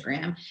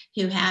Instagram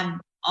who have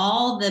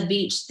all the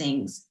beach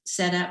things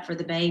set up for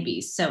the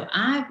babies. So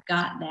I've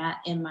got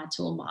that in my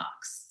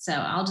toolbox. So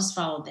I'll just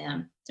follow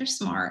them. They're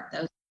smart.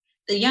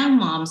 The young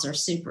moms are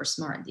super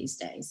smart these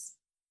days.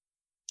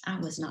 I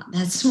was not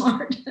that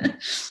smart.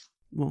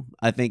 Well,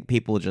 I think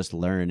people just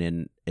learn,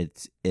 and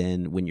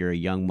when you're a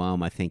young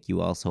mom, I think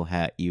you also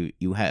have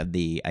you have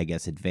the, I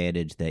guess,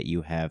 advantage that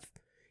you have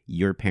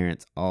your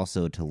parents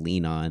also to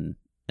lean on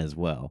as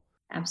well.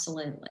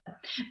 Absolutely.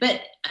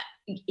 But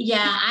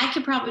yeah, I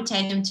could probably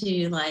take them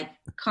to like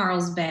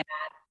Carlsbad.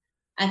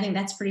 I think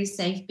that's pretty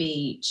safe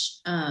beach.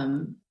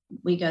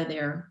 We go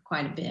there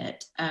quite a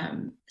bit.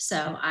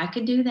 So I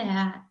could do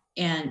that,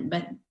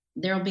 but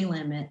there'll be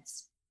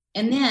limits.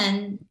 And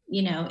then,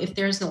 if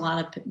there's a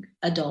lot of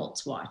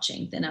adults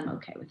watching, then I'm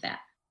okay with that.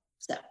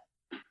 So,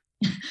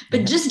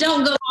 but just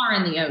don't go far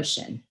in the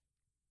ocean.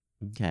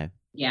 Okay.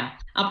 Yeah.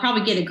 I'll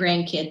probably get a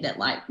grandkid that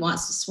like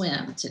wants to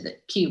swim to the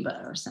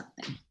Cuba or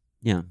something.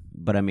 Yeah.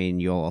 But I mean,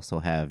 you'll also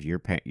have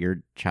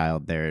your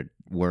child there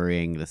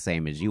worrying the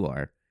same as you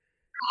are.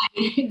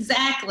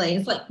 Exactly.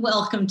 It's like,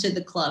 welcome to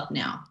the club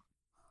now.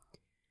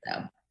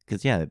 So.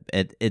 Because, yeah,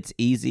 it's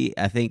easy.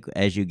 I think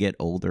as you get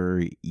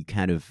older, you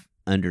kind of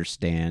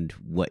understand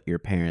what your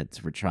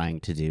parents were trying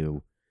to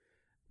do.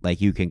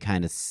 Like, you can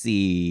kind of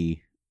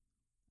see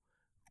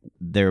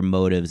their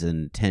motives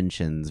and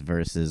intentions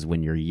versus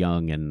when you're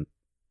young and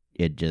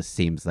it just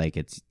seems like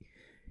it's,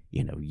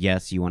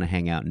 yes, you want to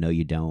hang out. No,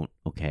 you don't.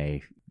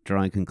 Okay.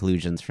 Drawing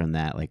conclusions from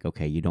that, like,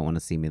 okay, you don't want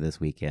to see me this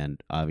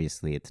weekend.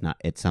 Obviously,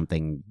 it's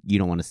something you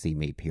don't want to see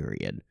me,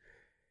 period.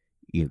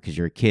 Because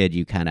you're a kid,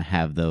 you kind of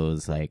have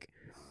those, like,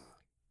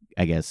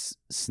 I guess,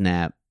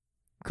 snap,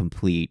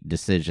 complete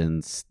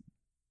decisions.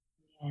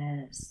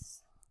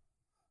 Yes,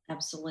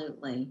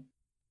 absolutely.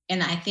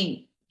 And I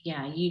think,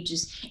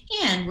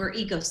 and we're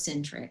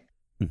egocentric.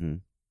 Mm-hmm.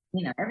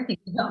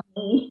 Everything's about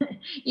me,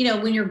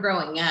 when you're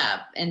growing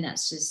up, and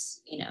that's just,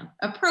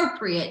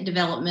 appropriate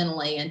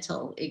developmentally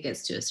until it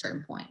gets to a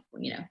certain point,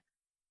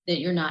 that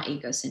you're not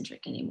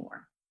egocentric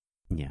anymore.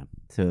 Yeah.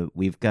 So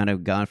we've kind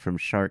of gone from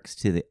sharks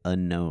to the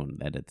unknown,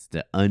 that it's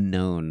the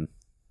unknown,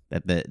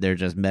 that they're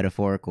just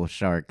metaphorical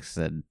sharks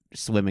and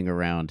swimming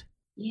around.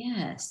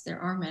 Yes, there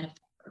are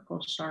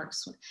metaphorical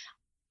sharks.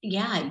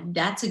 Yeah,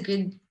 that's a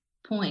good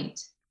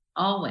point.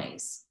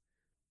 Always.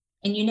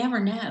 And you never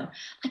know.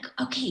 Like,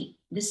 okay,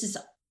 this is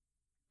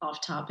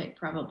off topic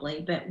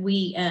probably, but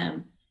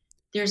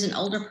there's an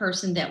older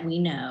person that we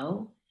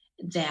know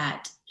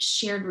that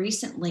shared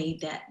recently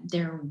that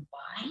their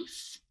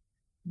wife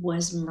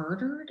was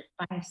murdered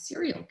by a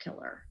serial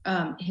killer.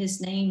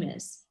 His name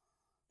it's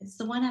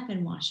the one up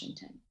in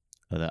Washington.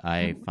 Oh, the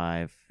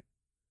I-5.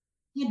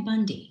 Ted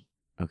Bundy.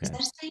 Okay. Is that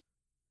his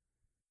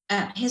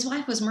name? His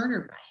wife was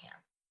murdered by him.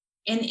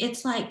 And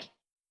it's like,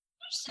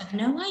 I just have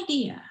no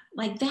idea.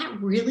 Like, that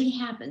really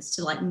happens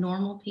to like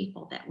normal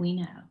people that we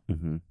know.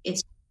 Mm-hmm.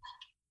 It's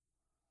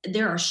like,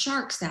 there are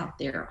sharks out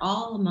there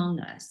all among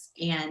us,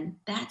 and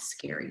that's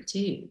scary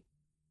too.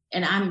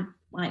 And I'm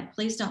like,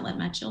 please don't let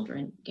my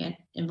children get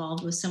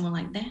involved with someone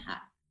like that,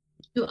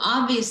 who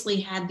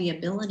obviously had the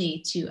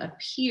ability to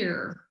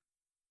appear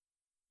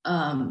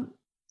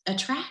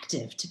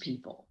attractive to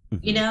people.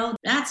 Mm-hmm.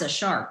 That's a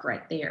shark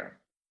right there.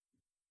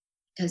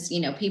 Because,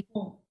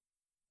 people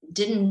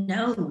didn't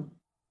know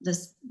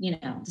this,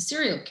 the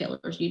serial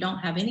killers, you don't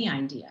have any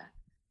idea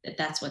that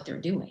that's what they're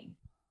doing,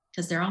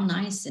 because they're all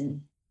nice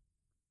and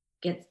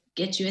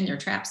get you in their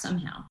trap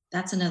somehow.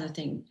 That's another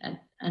thing, an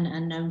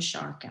unknown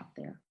shark out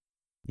there.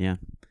 Yeah.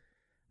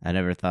 I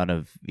never thought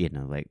of,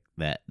 like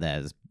that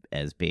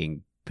as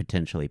being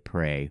potentially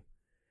prey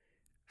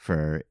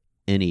for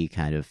any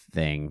kind of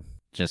thing.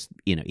 Just,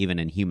 even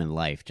in human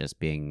life, just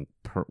being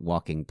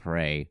walking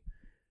prey.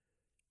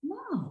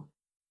 No.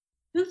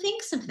 Who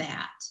thinks of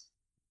that?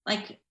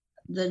 Like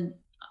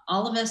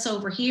all of us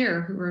over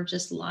here who are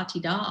just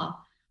la-ti-da,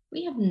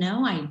 we have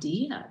no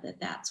idea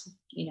that that's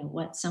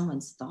what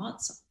someone's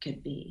thoughts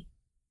could be.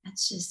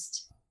 That's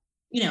just,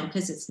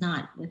 because it's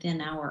not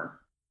within our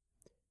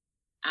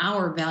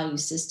value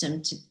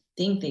system to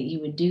think that you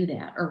would do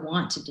that or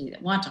want to do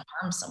that, want to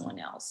harm someone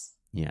else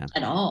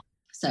at all.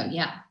 So,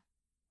 yeah.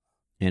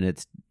 And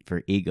it's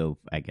for ego,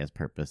 I guess,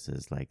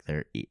 purposes. Like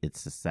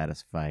it's to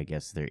satisfy, I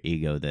guess, their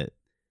ego that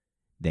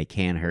they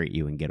can hurt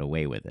you and get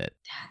away with it.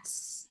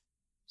 That's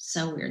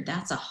so weird.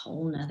 That's a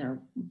whole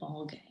nother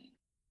ball game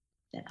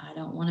that I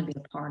don't want to be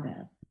a part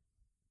of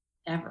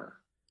ever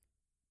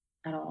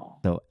at all.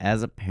 So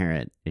as a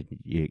parent,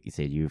 you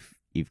said you've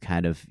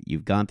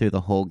gone through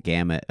the whole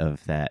gamut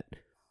of that.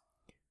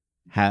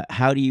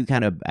 How do you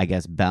kind of, I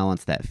guess,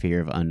 balance that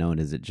fear of unknown?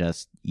 Is it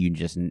just you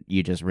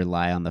just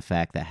rely on the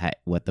fact that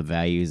what the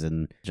values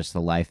and just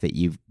the life that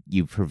you've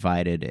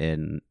provided,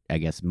 and I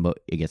guess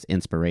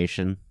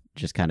inspiration,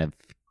 just kind of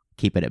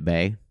keep it at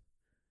bay?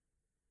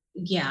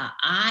 Yeah,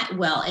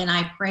 and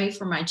I pray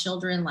for my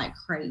children like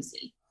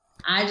crazy.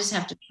 I just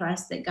have to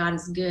trust that God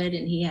is good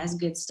and He has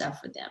good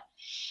stuff for them,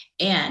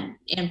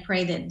 and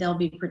pray that they'll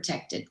be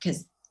protected,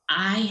 because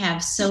I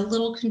have so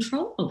little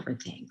control over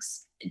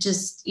things.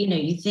 Just,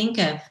 you think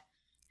of,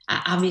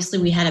 obviously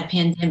we had a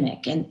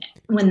pandemic, and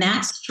when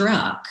that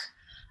struck,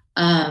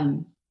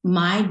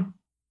 my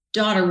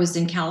daughter was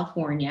in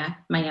California,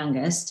 my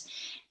youngest,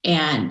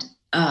 and,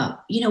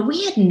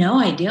 we had no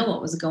idea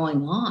what was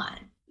going on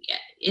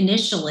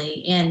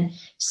initially. And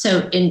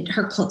so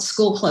her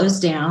school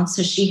closed down,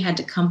 so she had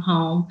to come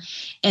home.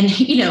 And,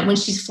 when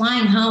she's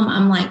flying home,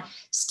 I'm like,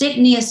 stick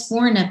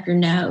Neosporin up your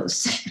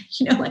nose.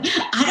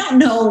 I don't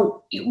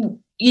know,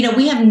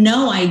 we have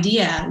no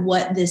idea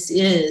what this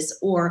is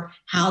or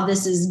how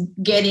this is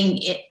getting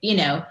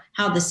it,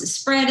 how this is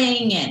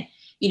spreading. And,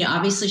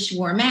 obviously she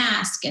wore a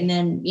mask, and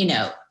then,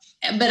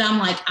 but I'm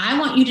like, I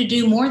want you to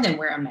do more than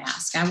wear a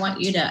mask. I want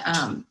you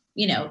to,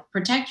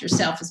 protect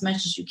yourself as much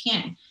as you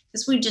can,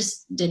 because we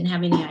just didn't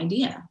have any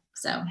idea.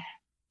 So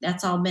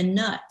that's all been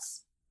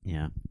nuts.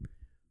 Yeah.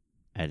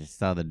 I just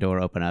saw the door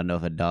open. I don't know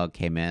if a dog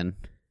came in.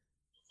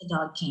 The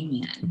dog came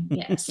in.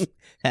 Yes.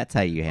 That's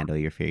how you handle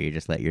your fear. You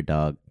just let your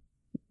dog.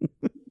 Yes,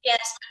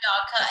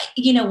 my dog.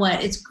 You know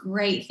what? It's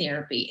great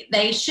therapy.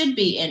 They should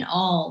be in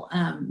all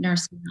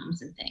nursing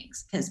homes and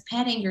things, because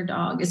petting your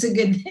dog is a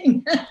good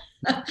thing.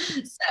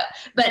 That's,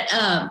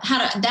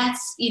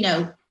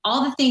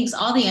 all the things,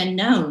 all the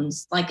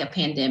unknowns, like a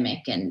pandemic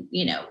and,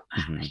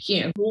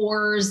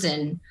 wars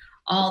and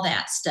all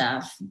that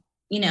stuff,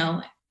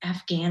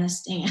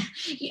 Afghanistan.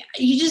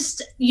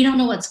 You don't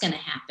know what's going to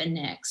happen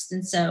next.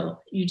 And so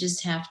you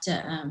just have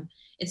to,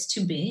 it's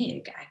too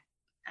big.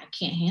 I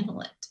can't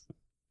handle it,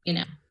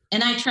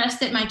 and I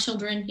trust that my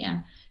children,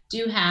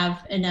 do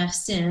have enough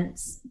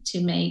sense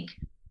to make,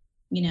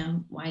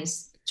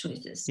 wise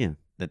choices. Yeah.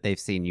 That they've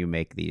seen you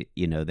make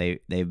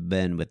you've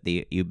been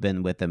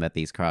with them at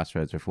these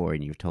crossroads before,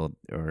 and you've told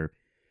or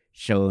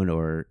shown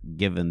or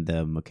given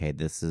them, okay,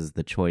 this is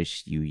the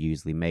choice you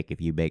usually make.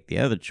 If you make the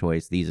other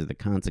choice, these are the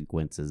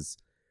consequences.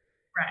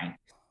 Right.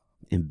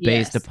 And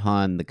based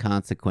upon the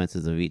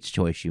consequences of each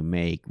choice you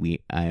make,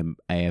 I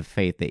have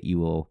faith that you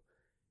will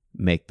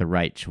make the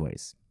right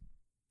choice.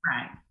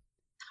 Right.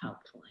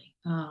 Hopefully.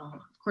 Oh,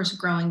 of course,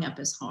 growing up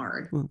is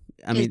hard. Well,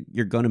 I mean,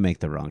 you're going to make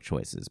the wrong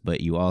choices,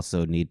 but you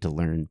also need to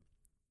learn,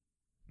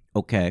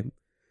 okay,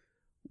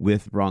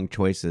 with wrong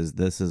choices,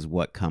 this is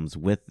what comes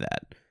with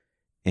that.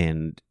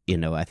 And,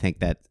 I think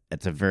that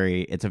it's a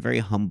very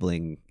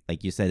humbling,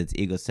 like you said, it's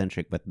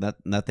egocentric, but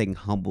nothing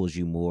humbles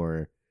you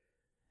more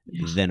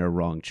than a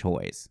wrong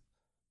choice.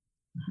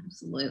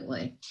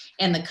 Absolutely.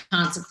 And the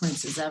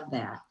consequences of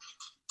that,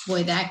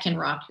 boy, that can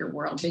rock your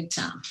world big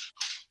time.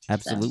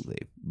 Absolutely.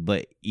 So.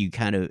 But you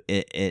kind of,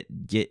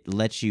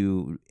 lets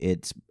you,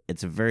 it's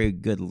a very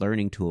good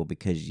learning tool,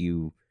 because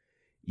you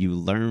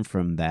learn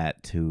from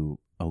that to,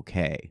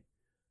 okay,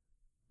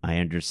 I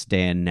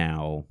understand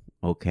now,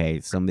 okay,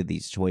 some of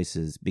these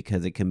choices,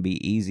 because it can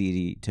be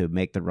easy to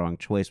make the wrong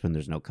choice when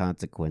there's no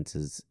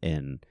consequences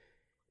and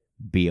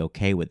be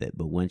okay with it.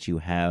 But once you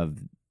have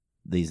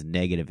these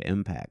negative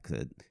impacts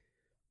that,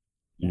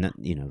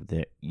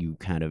 that you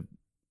kind of,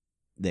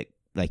 that,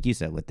 like you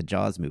said, with the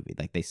Jaws movie,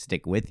 like they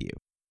stick with you.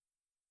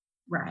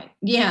 Right.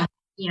 Yeah.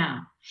 Yeah.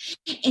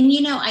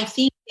 And, I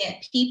think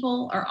that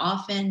people are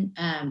often,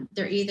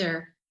 they're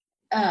either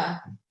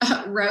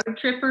road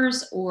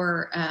trippers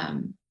or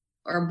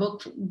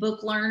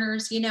book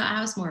learners.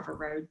 I was more of a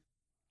road,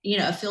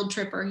 a field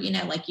tripper,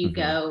 like you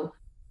go,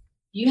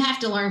 you have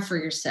to learn for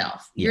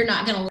yourself. Yeah. You're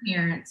not going to learn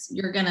parents.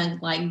 You're going to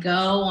go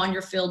on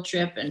your field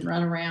trip and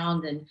run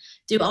around and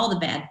do all the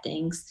bad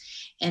things.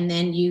 And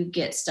then you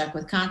get stuck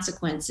with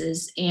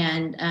consequences.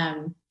 And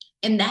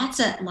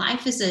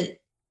life is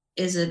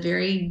a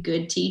very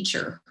good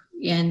teacher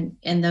in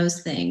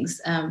those things.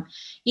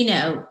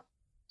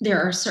 There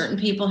are certain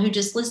people who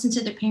just listen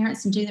to their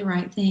parents and do the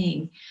right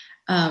thing.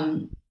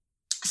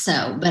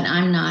 But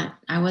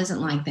I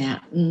wasn't like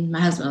that. My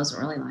husband wasn't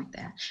really like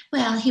that.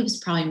 Well, he was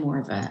probably more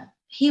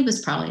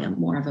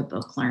of a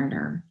book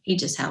learner. He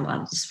just had a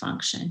lot of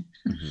dysfunction.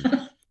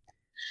 Mm-hmm.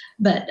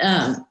 But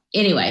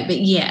anyway, but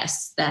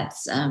yes,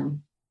 that's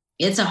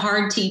it's a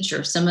hard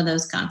teacher. Some of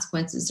those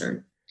consequences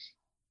are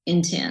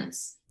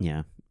intense.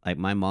 Yeah. Like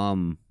my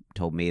mom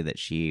told me that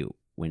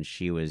when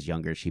she was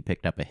younger, she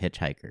picked up a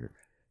hitchhiker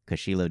because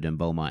she lived in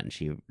Beaumont and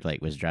she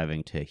like was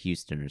driving to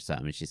Houston or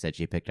something. And she said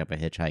she picked up a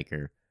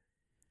hitchhiker.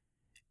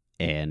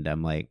 And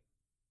I'm like,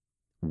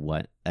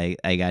 what?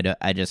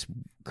 I just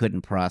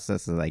couldn't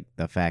process like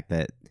the fact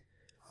that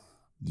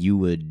you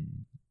would,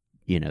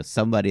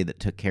 somebody that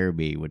took care of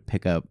me would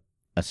pick up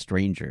a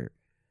stranger.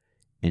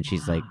 And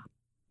she's like,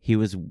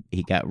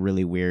 he got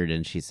really weird.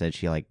 And she said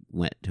she like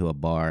went to a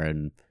bar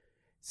and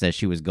said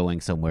she was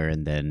going somewhere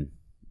and then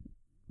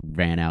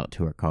ran out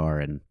to her car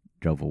and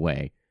drove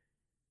away.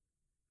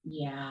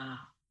 Yeah,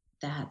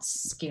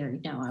 that's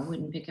scary. No, I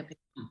wouldn't pick up a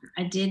car.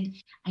 I did.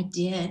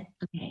 Okay.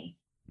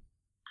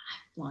 I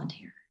have blonde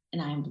hair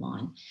and I'm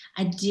blonde.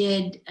 I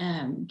did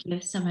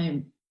give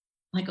somebody,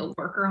 like a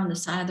worker on the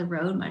side of the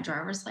road, my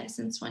driver's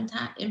license one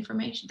time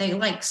information. They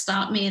like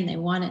stopped me and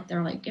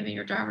they're like, give me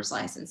your driver's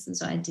license. And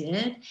so I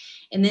did.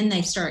 And then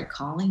they started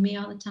calling me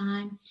all the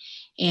time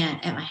and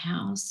at my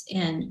house.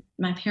 And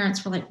my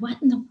parents were like, what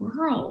in the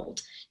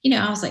world?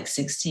 I was like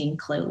 16,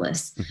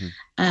 clueless.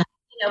 Mm-hmm.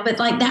 But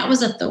like that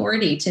was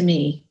authority to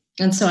me.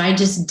 And so I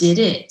just did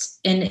it.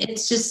 And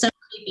it's just some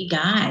creepy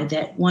guy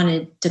that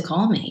wanted to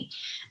call me.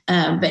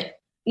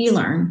 But you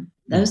learn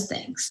those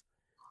things.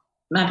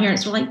 My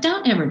parents were like,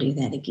 don't ever do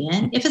that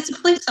again. If it's a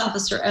police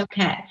officer,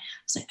 okay. I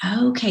was like,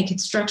 okay,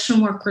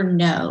 construction worker,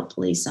 no.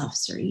 Police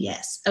officer,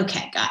 yes.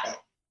 Okay, got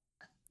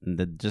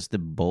it. Just the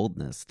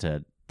boldness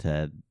to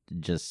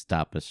just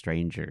stop a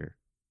stranger.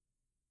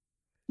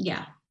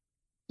 Yeah.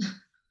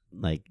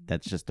 Like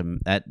that's just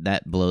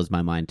that blows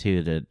my mind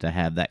too, to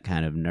have that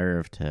kind of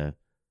nerve to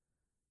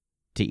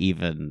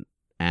even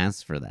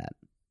ask for that.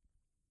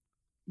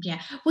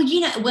 Yeah. Well,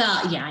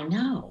 yeah, I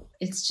know.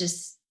 It's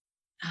just,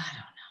 I don't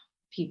know.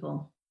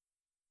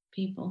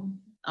 People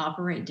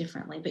operate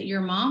differently, but your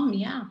mom,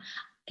 yeah,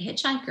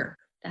 hitchhiker.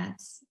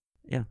 That's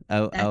yeah.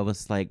 I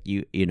was like,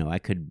 I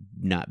could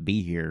not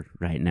be here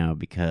right now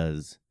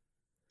because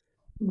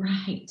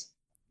right.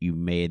 You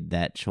made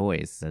that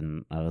choice,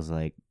 and I was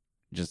like,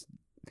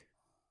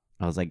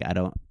 I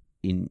don't.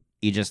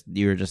 You're just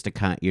you're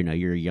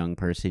a young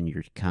person.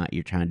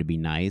 You're trying to be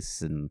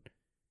nice, and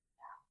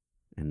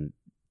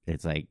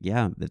it's like,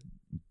 yeah,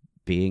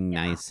 being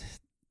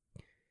nice.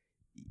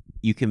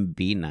 You can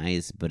be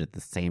nice, but at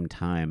the same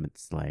time,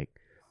 it's like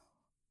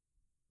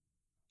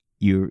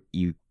you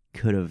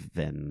could have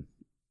been.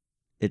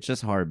 It's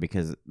just hard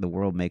because the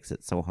world makes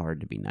it so hard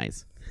to be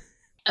nice.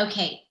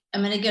 Okay,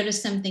 I'm going to go to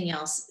something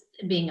else.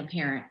 Being a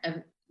parent of,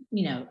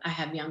 I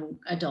have young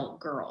adult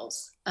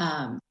girls,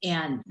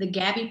 and the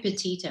Gabby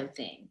Petito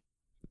thing.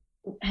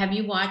 Have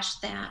you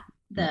watched that?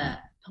 The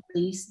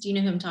police. Do you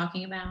know who I'm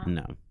talking about?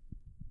 No.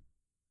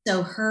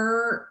 So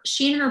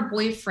she and her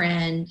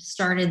boyfriend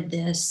started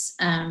this,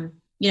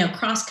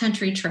 cross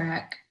country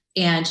trek,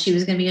 and she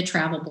was going to be a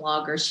travel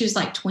blogger. She was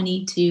like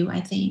 22,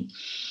 I think.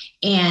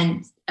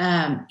 And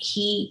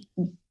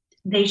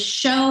they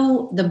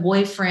show the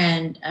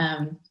boyfriend,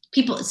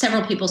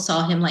 several people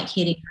saw him like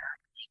hitting her,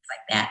 things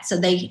like that.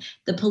 So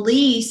the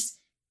police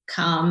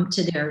come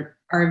to their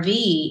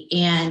RV,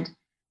 and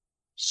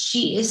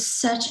she is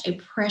such a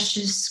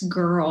precious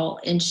girl,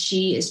 and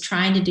she is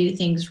trying to do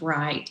things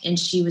right. And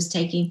she was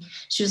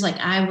like,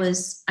 I'm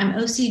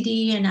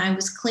OCD and I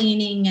was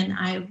cleaning and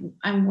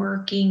I'm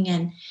working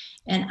and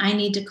I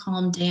need to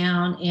calm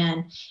down.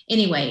 And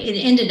anyway, it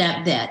ended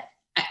up that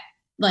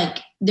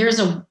there's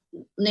a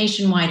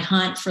nationwide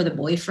hunt for the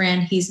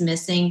boyfriend. He's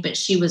missing, but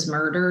she was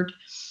murdered.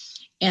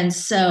 And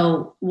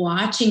so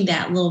watching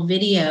that little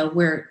video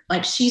where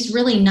like she's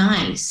really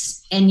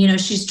nice and,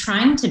 she's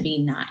trying to be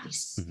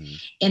nice. Mm-hmm.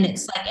 And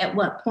it's like, at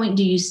what point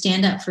do you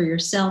stand up for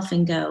yourself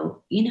and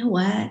go, you know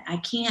what, I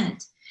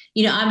can't,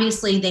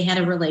 obviously they had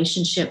a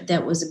relationship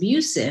that was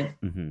abusive.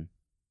 Mm-hmm.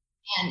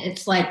 And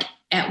it's like,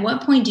 at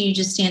what point do you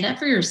just stand up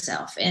for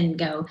yourself and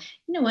go,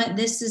 you know what,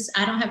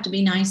 I don't have to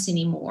be nice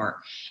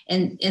anymore.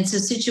 And so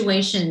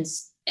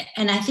situations,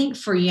 and I think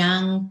for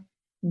young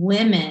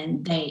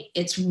women,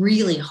 it's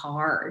really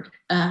hard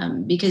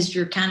because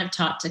you're kind of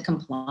taught to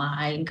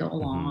comply and go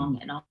along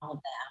and all of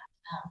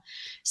that.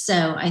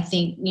 So I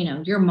think,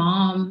 your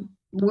mom,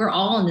 we're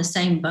all in the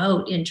same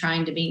boat in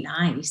trying to be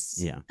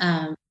nice. Yeah.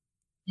 And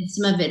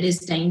some of it is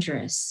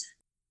dangerous.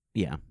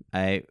 Yeah.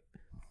 I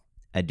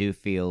do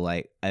feel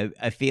like,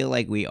 I feel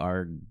like we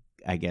are,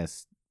 I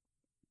guess,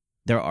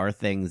 there are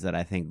things that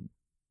I think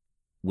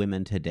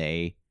women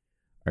today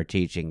are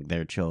teaching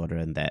their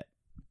children that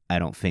I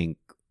don't think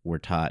were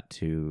taught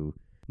to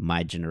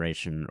my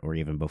generation or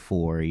even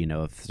before,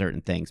 of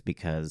certain things,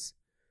 because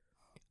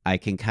I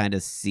can kind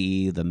of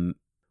see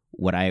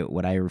what I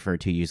refer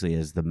to usually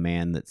as the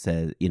man that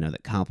says,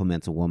 that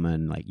compliments a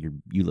woman, like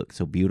you look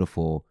so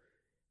beautiful.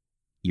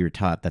 You're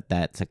taught that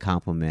that's a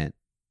compliment.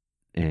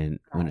 And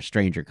when a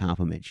stranger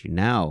compliments you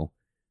now,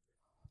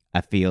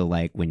 I feel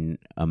like when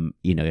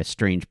a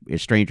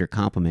stranger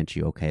compliments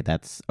you, okay,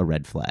 that's a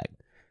red flag.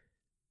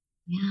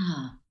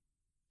 Yeah.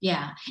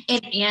 Yeah.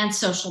 And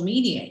social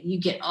media, you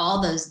get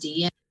all those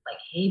DMs like,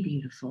 hey,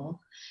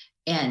 beautiful.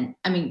 And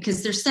I mean,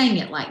 because they're saying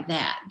it like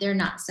that. They're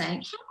not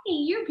saying, hey,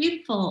 you're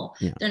beautiful.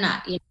 Yeah. They're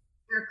not, you're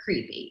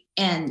creepy.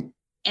 And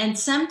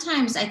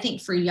sometimes I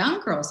think for young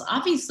girls,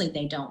 obviously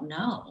they don't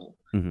know.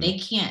 Mm-hmm.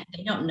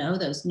 They don't know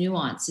those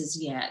nuances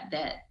yet,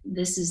 that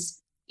this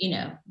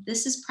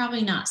is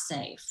probably not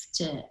safe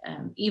to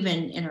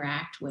even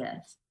interact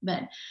with.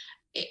 But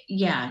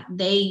yeah,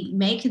 they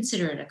may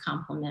consider it a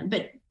compliment,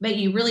 but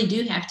you really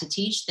do have to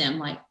teach them,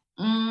 like,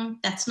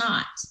 that's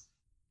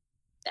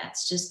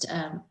just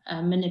a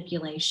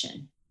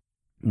manipulation.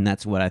 And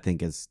that's what I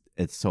think it's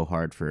so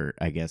hard for,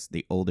 I guess,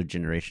 the older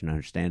generation to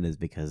understand, is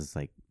because it's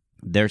like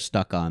they're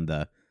stuck on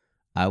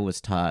I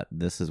was taught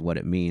this is what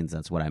it means,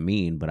 that's what I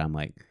mean. But I'm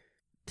like,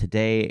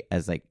 today,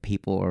 as like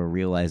people are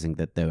realizing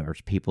that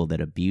there's people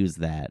that abuse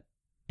that,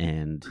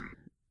 and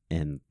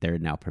they're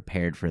now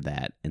prepared for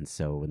that. And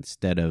so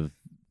instead of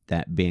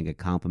that being a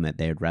compliment,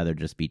 they would rather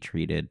just be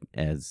treated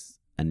as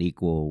an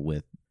equal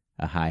with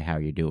a hi, how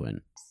you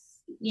doing?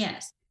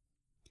 Yes.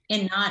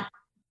 And not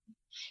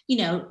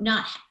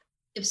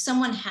if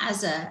someone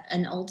has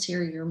an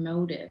ulterior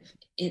motive,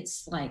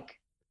 it's like,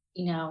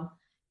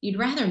 you'd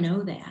rather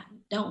know that.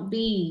 Don't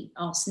be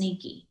all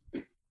sneaky.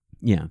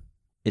 Yeah.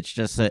 It's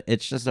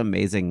just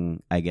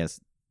amazing, I guess,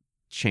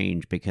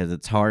 change, because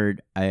it's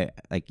hard.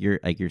 Like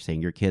you're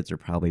saying, your kids are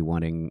probably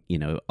wanting,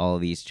 all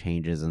these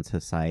changes in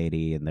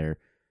society, and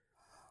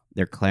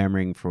they're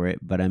clamoring for it.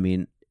 But I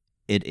mean,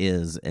 it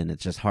is, and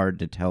it's just hard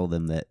to tell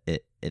them that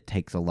it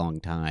takes a long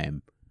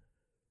time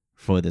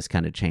for this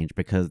kind of change,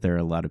 because there are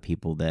a lot of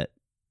people that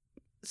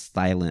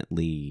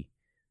silently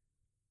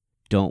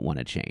don't want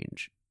to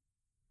change,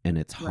 and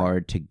it's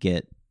hard to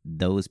get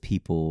those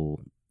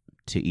people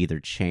to either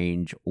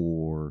change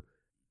or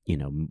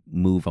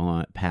move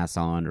on, pass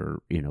on,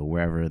 or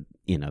wherever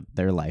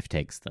their life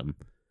takes them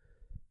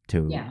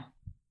to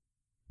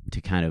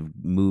kind of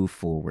move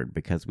forward,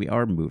 because we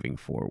are moving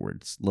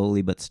forward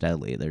slowly but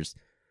steadily. There's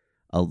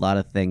a lot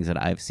of things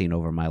that I've seen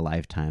over my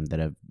lifetime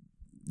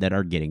that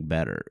are getting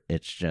better.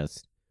 It's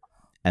just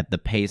at the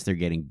pace they're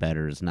getting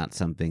better is not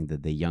something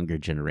that the younger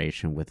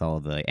generation, with all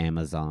the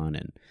Amazon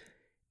and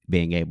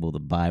being able to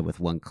buy with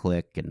one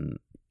click and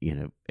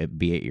it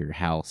be at your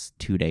house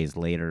 2 days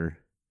later.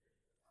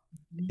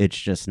 It's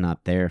just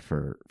not there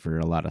for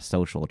a lot of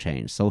social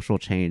change. Social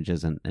change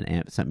isn't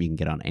something you can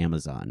get on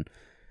Amazon.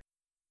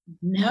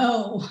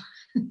 No,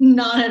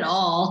 not at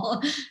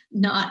all.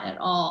 Not at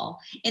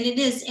all. And it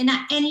is, and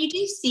you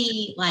do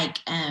see, like,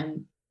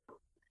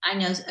 I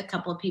know a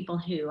couple of people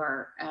who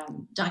are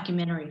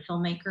documentary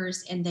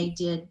filmmakers, and they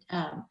did,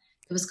 it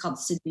was called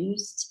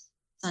Seduced.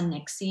 It's on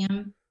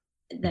Nexium,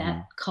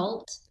 that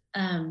cult.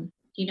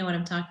 You know what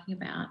I'm talking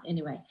about?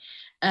 Anyway,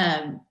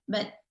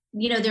 but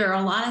there are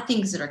a lot of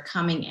things that are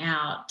coming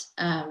out,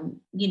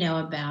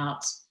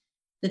 about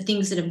the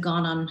things that have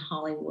gone on in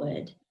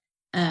Hollywood,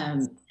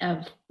 of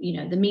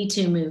the Me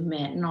Too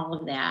movement and all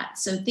of that.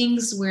 So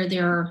things where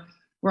there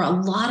were a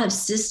lot of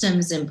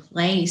systems in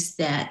place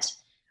that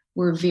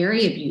were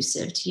very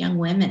abusive to young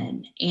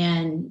women.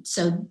 And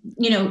so,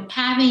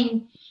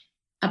 having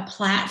a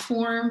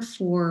platform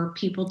for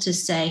people to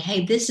say,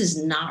 hey, this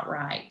is not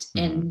right,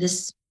 and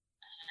this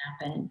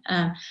happened,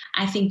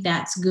 I think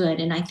that's good.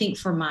 And I think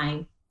for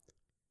my,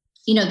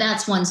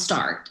 that's one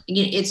start.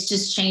 It's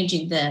just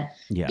changing the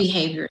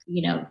behavior.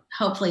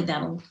 Hopefully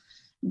that'll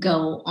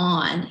go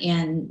on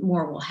and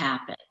more will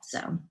happen.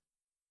 So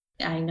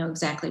I know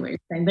exactly what you're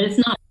saying, but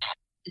it's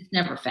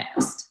never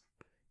fast.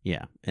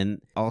 Yeah.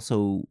 And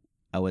also,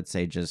 I would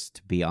say, just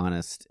to be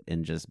honest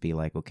and just be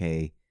like,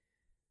 okay,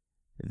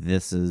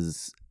 these are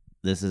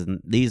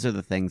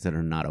the things that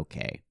are not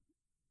okay,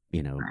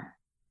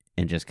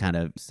 and just kind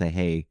of say,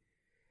 hey,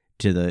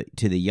 to the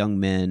young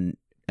men,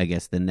 I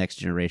guess the next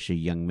generation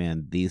of young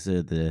men,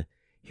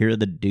 here are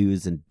the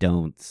do's and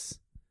don'ts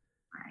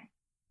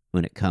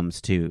when it comes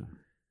to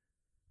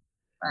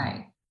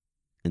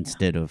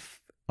instead of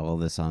all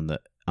this on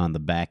the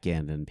back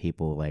end, and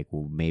people like,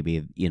 well,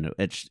 maybe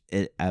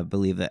I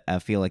believe that, I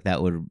feel like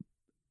that would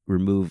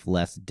remove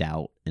less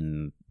doubt,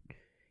 and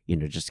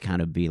just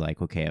kind of be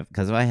like, okay,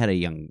 because if I had a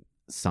young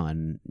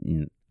son,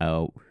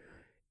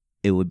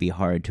 it would be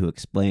hard to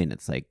explain.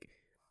 It's like,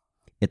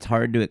 it's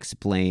hard to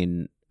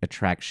explain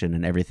attraction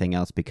and everything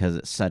else, because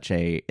it's such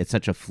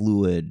a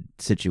fluid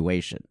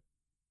situation.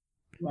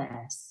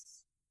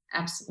 Yes,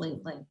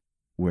 absolutely.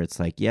 Where it's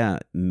like, yeah,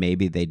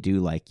 maybe they do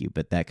like you,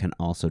 but that can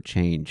also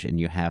change, and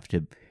you have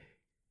to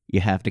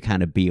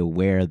kind of be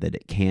aware that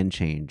it can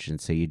change,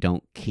 and so you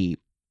don't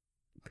keep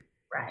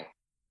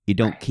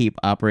keep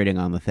operating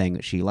on the thing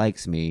that she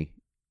likes me,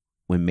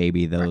 when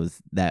maybe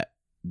that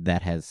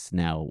has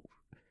now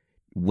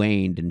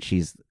waned, and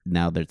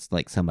there's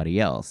like somebody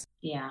else.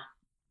 Yeah.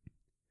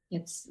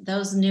 It's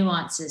those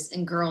nuances,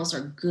 and girls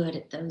are good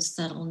at those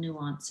subtle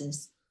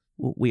nuances.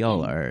 Well, we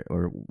all are,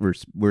 or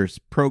we're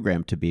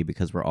programmed to be,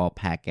 because we're all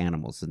pack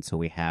animals, and so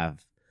we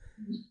have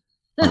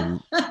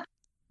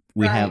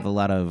we have a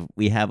lot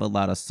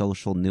of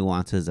social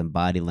nuances and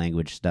body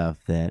language stuff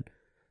that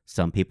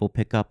some people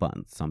pick up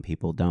on, some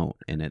people don't,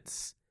 and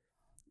it's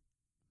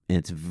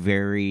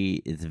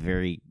very,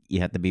 you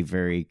have to be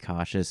very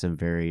cautious and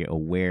very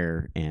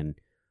aware, and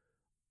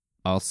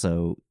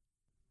also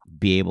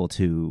be able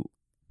to,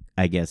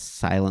 I guess,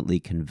 silently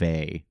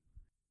convey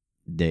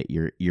that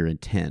your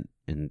intent,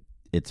 and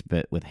it's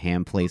but with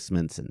hand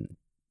placements and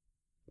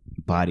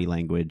body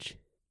language.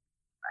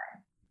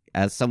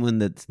 As someone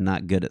that's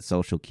not good at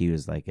social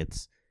cues, like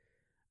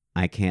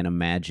I can't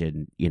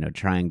imagine,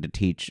 trying to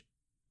teach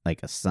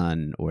like a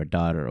son or a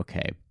daughter,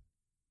 okay,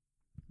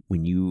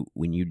 when you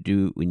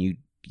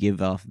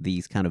give off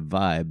these kind of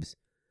vibes,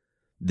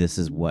 this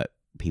is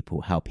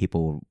how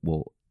people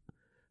will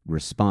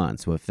respond.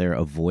 So if they're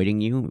avoiding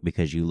you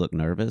because you look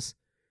nervous,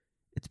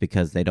 it's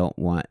because they don't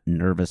want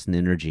nervous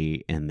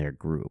energy in their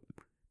group.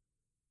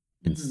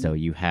 And so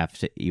you have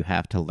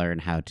to learn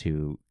how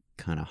to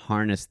kind of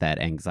harness that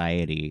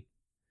anxiety,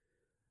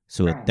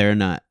 so that they're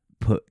not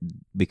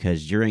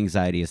because your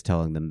anxiety is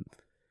telling them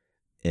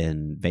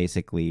in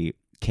basically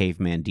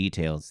caveman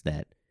details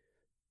that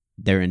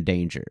they're in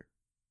danger.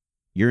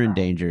 You're in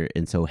danger,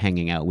 and so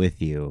hanging out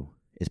with you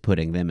is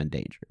putting them in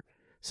danger.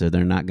 So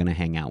they're not going to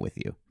hang out with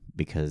you,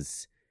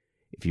 because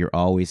if you're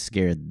always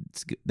scared,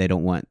 they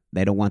don't want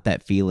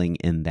that feeling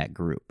in that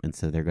group, and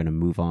so they're going to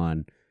move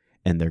on,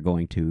 and they're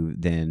going to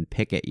then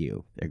pick at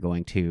you. They're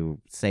going to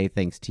say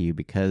things to you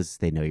because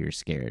they know you're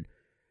scared,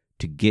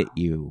 to get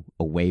you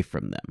away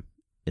from them.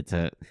 It's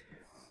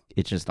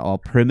just all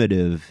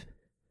primitive.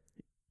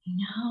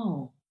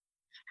 No.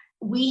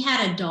 We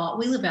had a dog.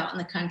 We live out in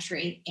the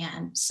country,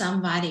 and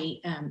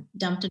somebody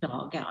dumped a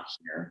dog out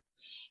here,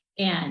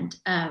 and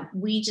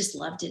we just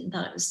loved it and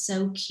thought it was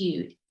so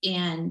cute.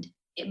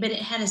 But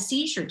it had a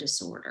seizure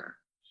disorder,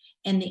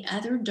 and the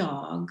other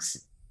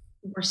dogs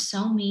were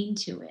so mean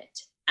to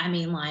it. I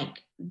mean,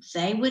 like,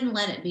 they wouldn't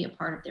let it be a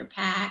part of their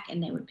pack,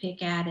 and they would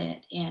pick at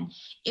it, and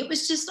it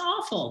was just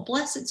awful.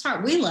 Bless its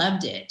heart. We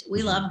loved it.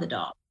 We loved the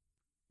dog,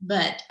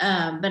 but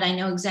I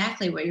know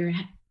exactly what you're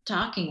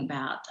talking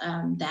about.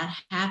 That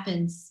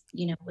happens,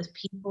 with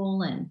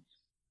people, and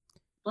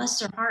bless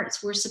their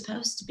hearts. We're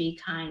supposed to be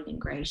kind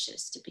and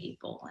gracious to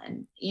people,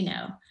 and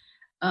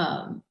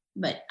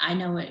but I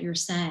know what you're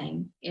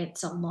saying.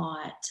 It's a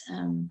lot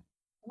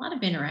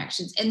of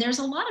interactions, and there's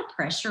a lot of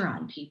pressure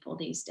on people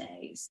these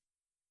days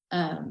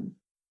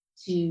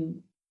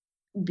to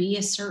be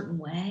a certain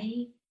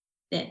way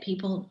that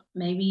people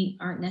maybe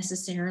aren't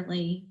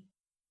necessarily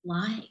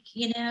like,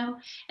 and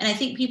I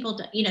think people,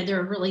 there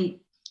are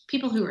really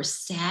people who are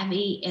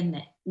savvy and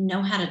that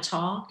know how to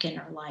talk and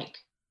are like,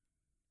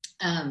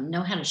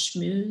 know how to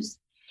schmooze.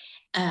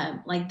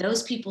 Like,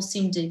 those people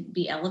seem to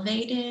be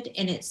elevated,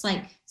 and it's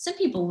like some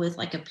people with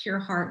like a pure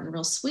heart and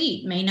real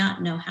sweet may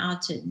not know how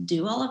to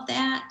do all of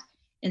that.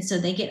 And so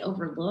they get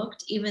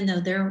overlooked, even though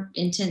their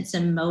intents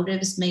and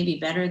motives may be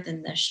better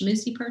than the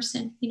schmoozy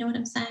person. You know what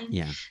I'm saying?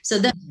 Yeah. So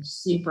that's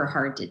super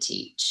hard to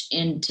teach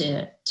and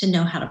to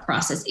know how to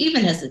process.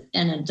 Even as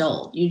an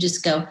adult, you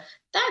just go,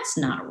 that's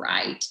not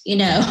right.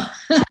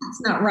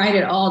 It's not right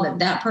at all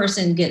that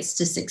person gets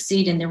to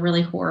succeed and they're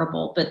really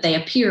horrible, but they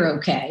appear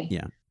okay.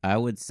 Yeah. I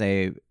would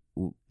say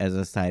as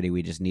a society,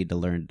 we just need to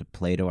learn to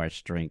play to our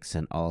strengths,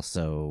 and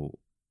also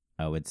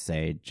I would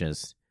say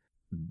just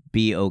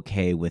be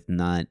okay with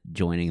not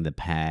joining the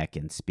pack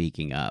and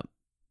speaking up.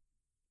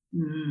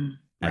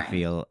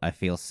 Right. I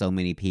feel so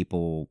many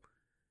people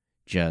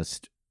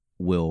just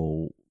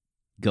will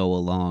go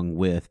along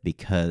with,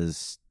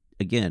 because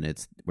again,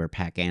 we're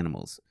pack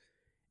animals,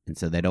 and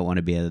so they don't want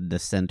to be the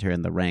center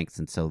in the ranks,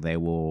 and so they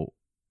will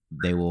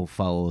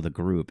follow the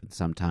group. And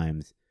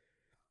sometimes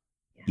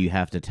you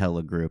have to tell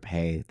a group,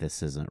 hey,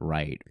 this isn't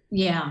right.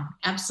 Yeah,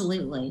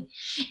 absolutely.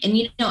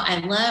 And, I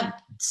love,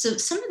 so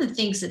some of the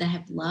things that I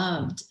have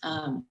loved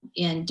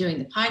in doing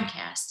the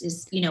podcast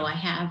is, I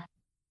have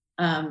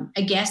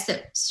a guest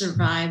that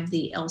survived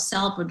the El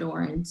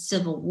Salvadoran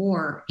Civil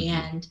War,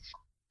 and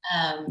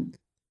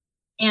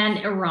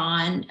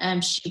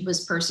Iran. She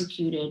was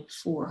persecuted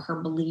for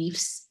her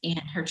beliefs,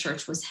 and her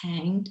church was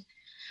hanged.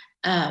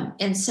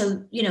 And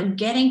so,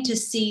 getting to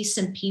see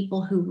some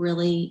people who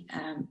really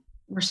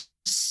were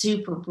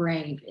super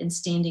brave in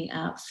standing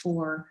up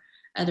for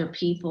other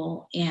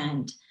people,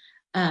 and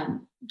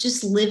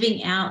just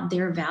living out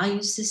their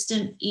value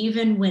system,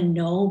 even when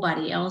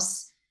nobody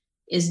else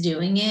is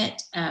doing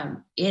it.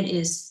 It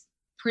is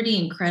pretty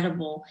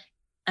incredible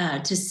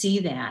to see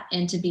that,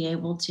 and to be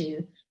able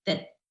to,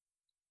 that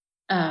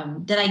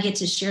I get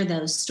to share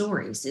those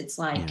stories. It's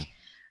like,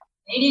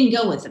 they didn't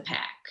go with the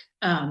pack.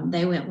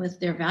 They went with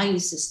their value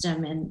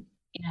system, and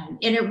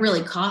it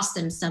really cost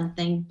them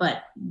something,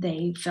 but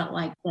they felt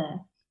like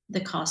the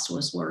cost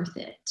was worth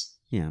it.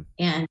 Yeah.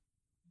 And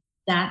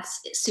that's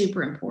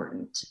super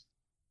important.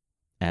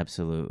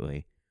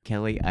 Absolutely.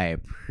 Kelly, I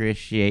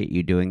appreciate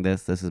you doing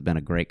this. This has been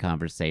a great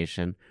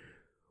conversation.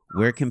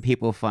 Where can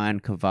people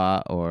find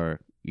Kavah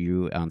or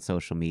you on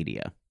social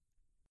media?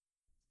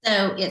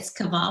 So it's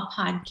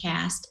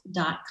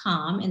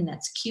kavahpodcast.com, and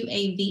that's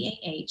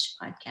QAVAH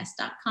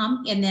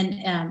podcast.com. And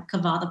then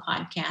Kavah the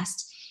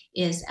podcast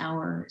is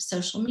our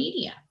social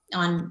media.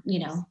 on,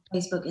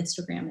 Facebook,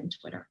 Instagram, and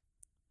Twitter.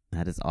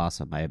 That is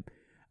awesome. I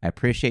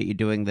appreciate you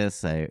doing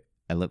this. I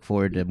look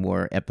forward to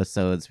more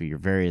episodes where you're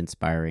very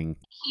inspiring.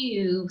 Thank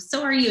you.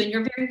 So are you, and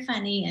you're very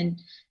funny. And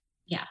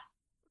yeah,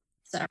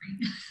 sorry.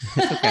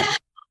 It's okay.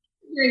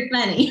 Very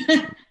funny.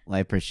 Well, I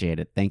appreciate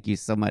it. Thank you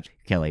so much,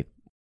 Kelly.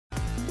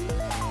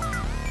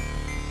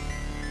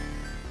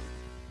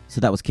 So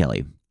that was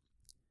Kelly.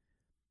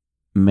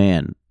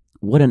 Man,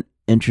 what an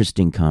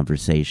interesting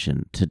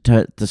conversation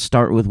to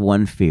start with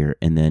one fear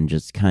and then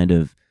just kind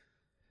of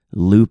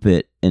loop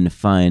it and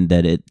find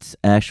that it's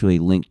actually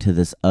linked to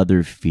this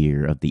other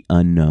fear of the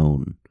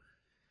unknown,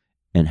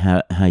 and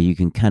how you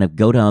can kind of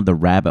go down the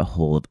rabbit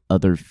hole of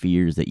other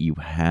fears that you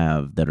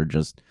have that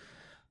just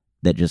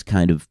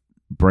kind of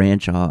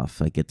branch off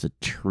like it's a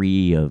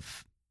tree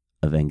of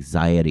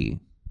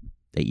anxiety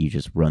that you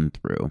just run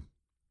through.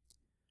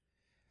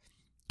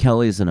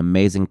 Kelly's an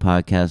amazing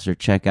podcaster.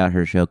 Check out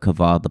her show,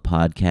 Kavad the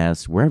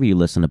Podcast, wherever you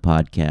listen to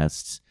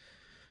podcasts.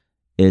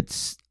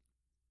 It's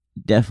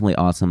definitely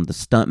awesome. The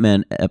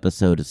Stuntman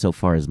episode so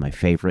far is my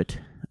favorite.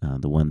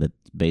 The one that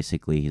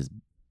basically is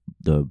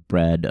the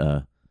Brad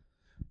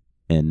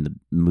in the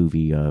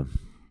movie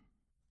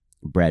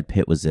Brad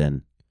Pitt was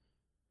in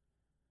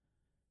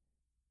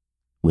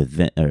with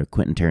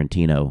Quentin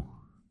Tarantino.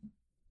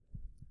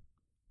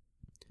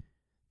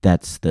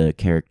 That's the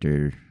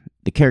character.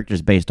 The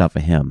character's based off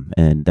of him,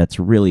 and that's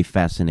a really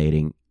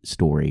fascinating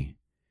story.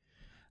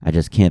 I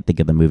just can't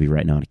think of the movie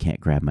right now, and I can't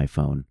grab my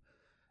phone.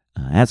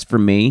 As for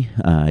me,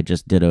 I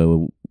just did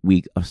a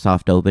week of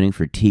soft opening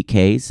for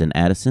TK's in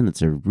Addison.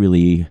 It's a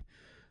really,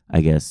 I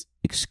guess,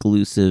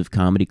 exclusive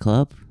comedy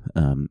club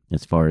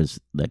as far as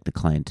like the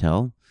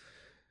clientele.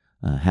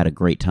 Had a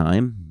great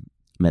time,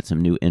 met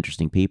some new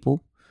interesting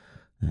people,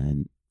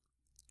 and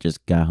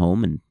just got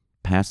home and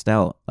passed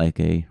out like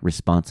a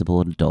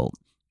responsible adult.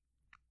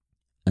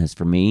 As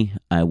for me,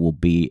 I will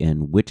be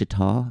in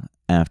Wichita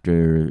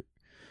after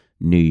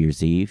New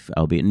Year's Eve.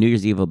 I'll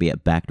be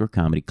at Backdoor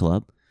Comedy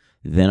Club.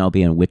 Then I'll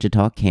be in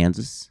Wichita,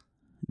 Kansas.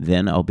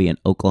 Then I'll be in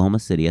Oklahoma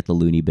City at the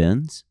Looney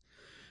Bins.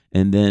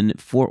 And then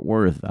Fort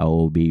Worth, I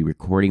will be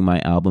recording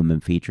my album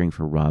and featuring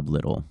for Rob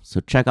Little. So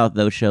check out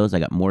those shows. I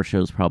got more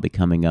shows probably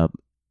coming up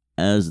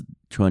as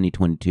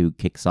 2022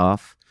 kicks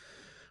off.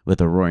 With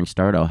a roaring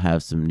start, I'll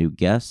have some new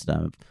guests.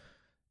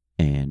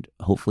 And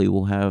hopefully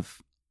we'll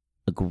have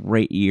a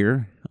great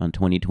year on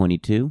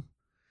 2022.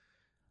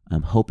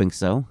 I'm hoping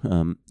so.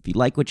 If you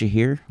like what you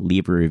hear,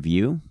 leave a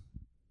review.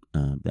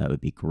 That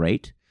would be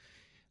great.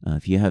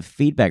 If you have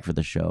feedback for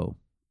the show,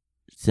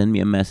 send me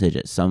a message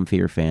at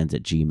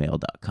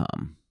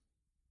somefearfans@gmail.com.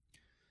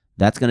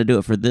 That's going to do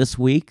it for this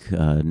week.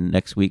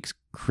 Next week's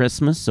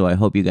Christmas, so I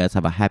hope you guys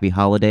have a happy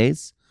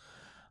holidays.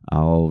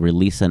 I'll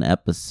release an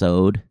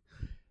episode,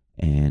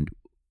 and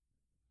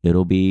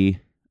it'll be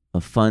a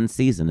fun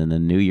season. And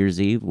then New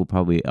Year's Eve,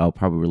 I'll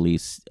probably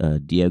release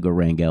Diego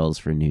Rangel's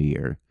for New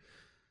Year.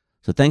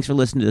 So thanks for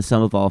listening to the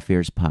Sum of All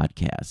Fears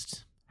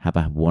podcast. Have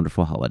a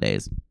wonderful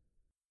holidays.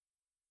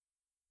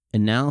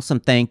 And now some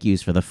thank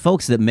yous for the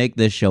folks that make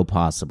this show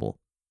possible.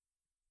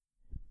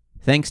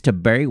 Thanks to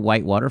Barry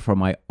Whitewater for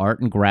my art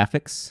and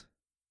graphics.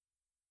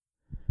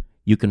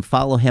 You can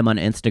follow him on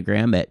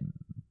Instagram at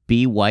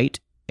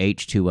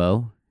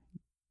bwhiteh2o.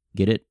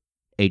 Get it?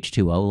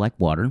 H2O like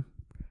water.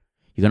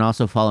 You can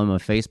also follow him on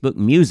Facebook,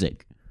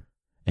 Music.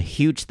 A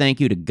huge thank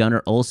you to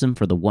Gunnar Olsen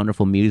for the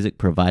wonderful music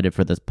provided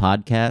for this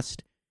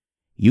podcast.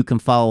 You can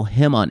follow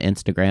him on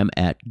Instagram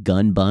at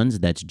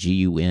gunbuns, that's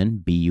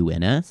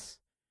GUNBUNS,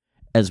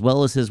 as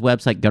well as his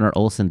website,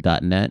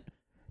 GunnarOlsen.net.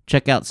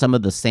 Check out some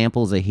of the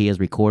samples that he has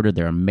recorded.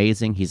 They're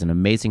amazing. He's an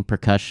amazing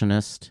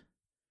percussionist.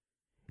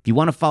 If you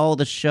want to follow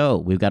the show,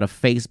 we've got a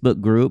Facebook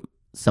group,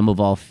 Sum of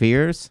All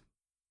Fears.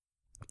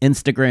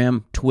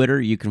 Instagram, Twitter,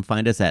 you can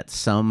find us at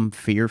Some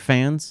Fear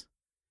Fans.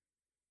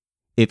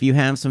 If you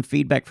have some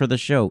feedback for the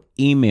show,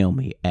 email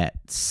me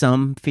at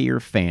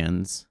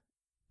somefearfans,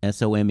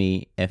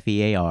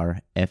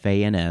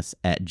 SOMEFEARFANS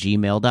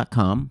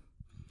 @gmail.com.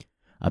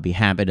 I'll be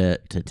happy to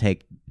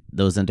take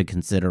those into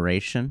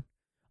consideration.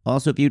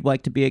 Also, if you'd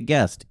like to be a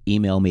guest,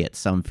 email me at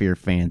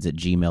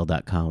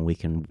somefearfans@gmail.com. We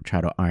can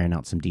try to iron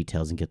out some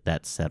details and get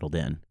that settled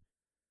in.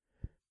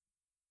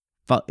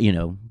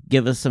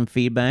 Give us some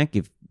feedback.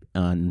 If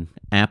on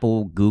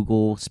Apple,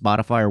 Google,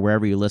 Spotify, or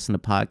wherever you listen to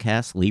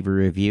podcasts, leave a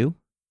review.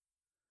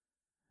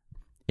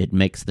 It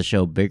makes the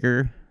show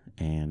bigger,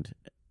 and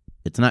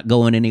it's not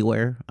going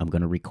anywhere. I'm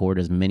going to record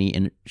as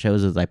many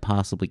shows as I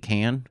possibly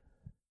can.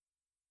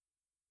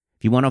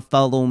 If you want to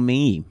follow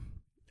me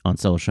on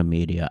social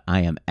media, I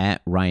am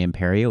at Ryan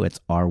Perio. It's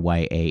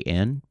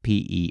RyanPerio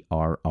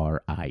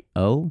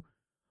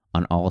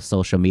on all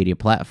social media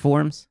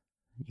platforms.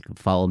 You can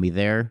follow me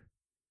there,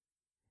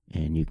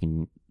 and you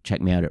can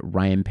check me out at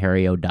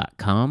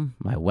ryanperio.com,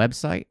 my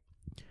website.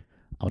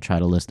 I'll try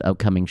to list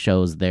upcoming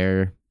shows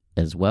there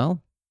as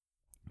well.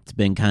 It's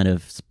been kind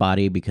of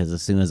spotty because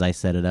as soon as I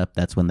set it up,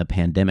 that's when the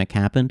pandemic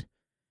happened.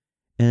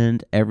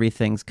 And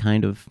everything's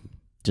kind of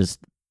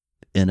just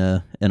in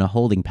a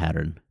holding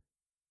pattern.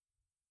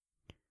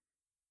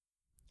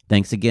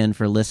 Thanks again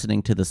for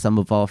listening to the Sum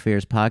of All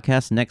Fears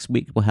podcast. Next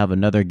week, we'll have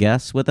another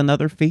guest with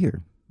another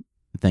fear.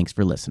 Thanks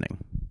for listening.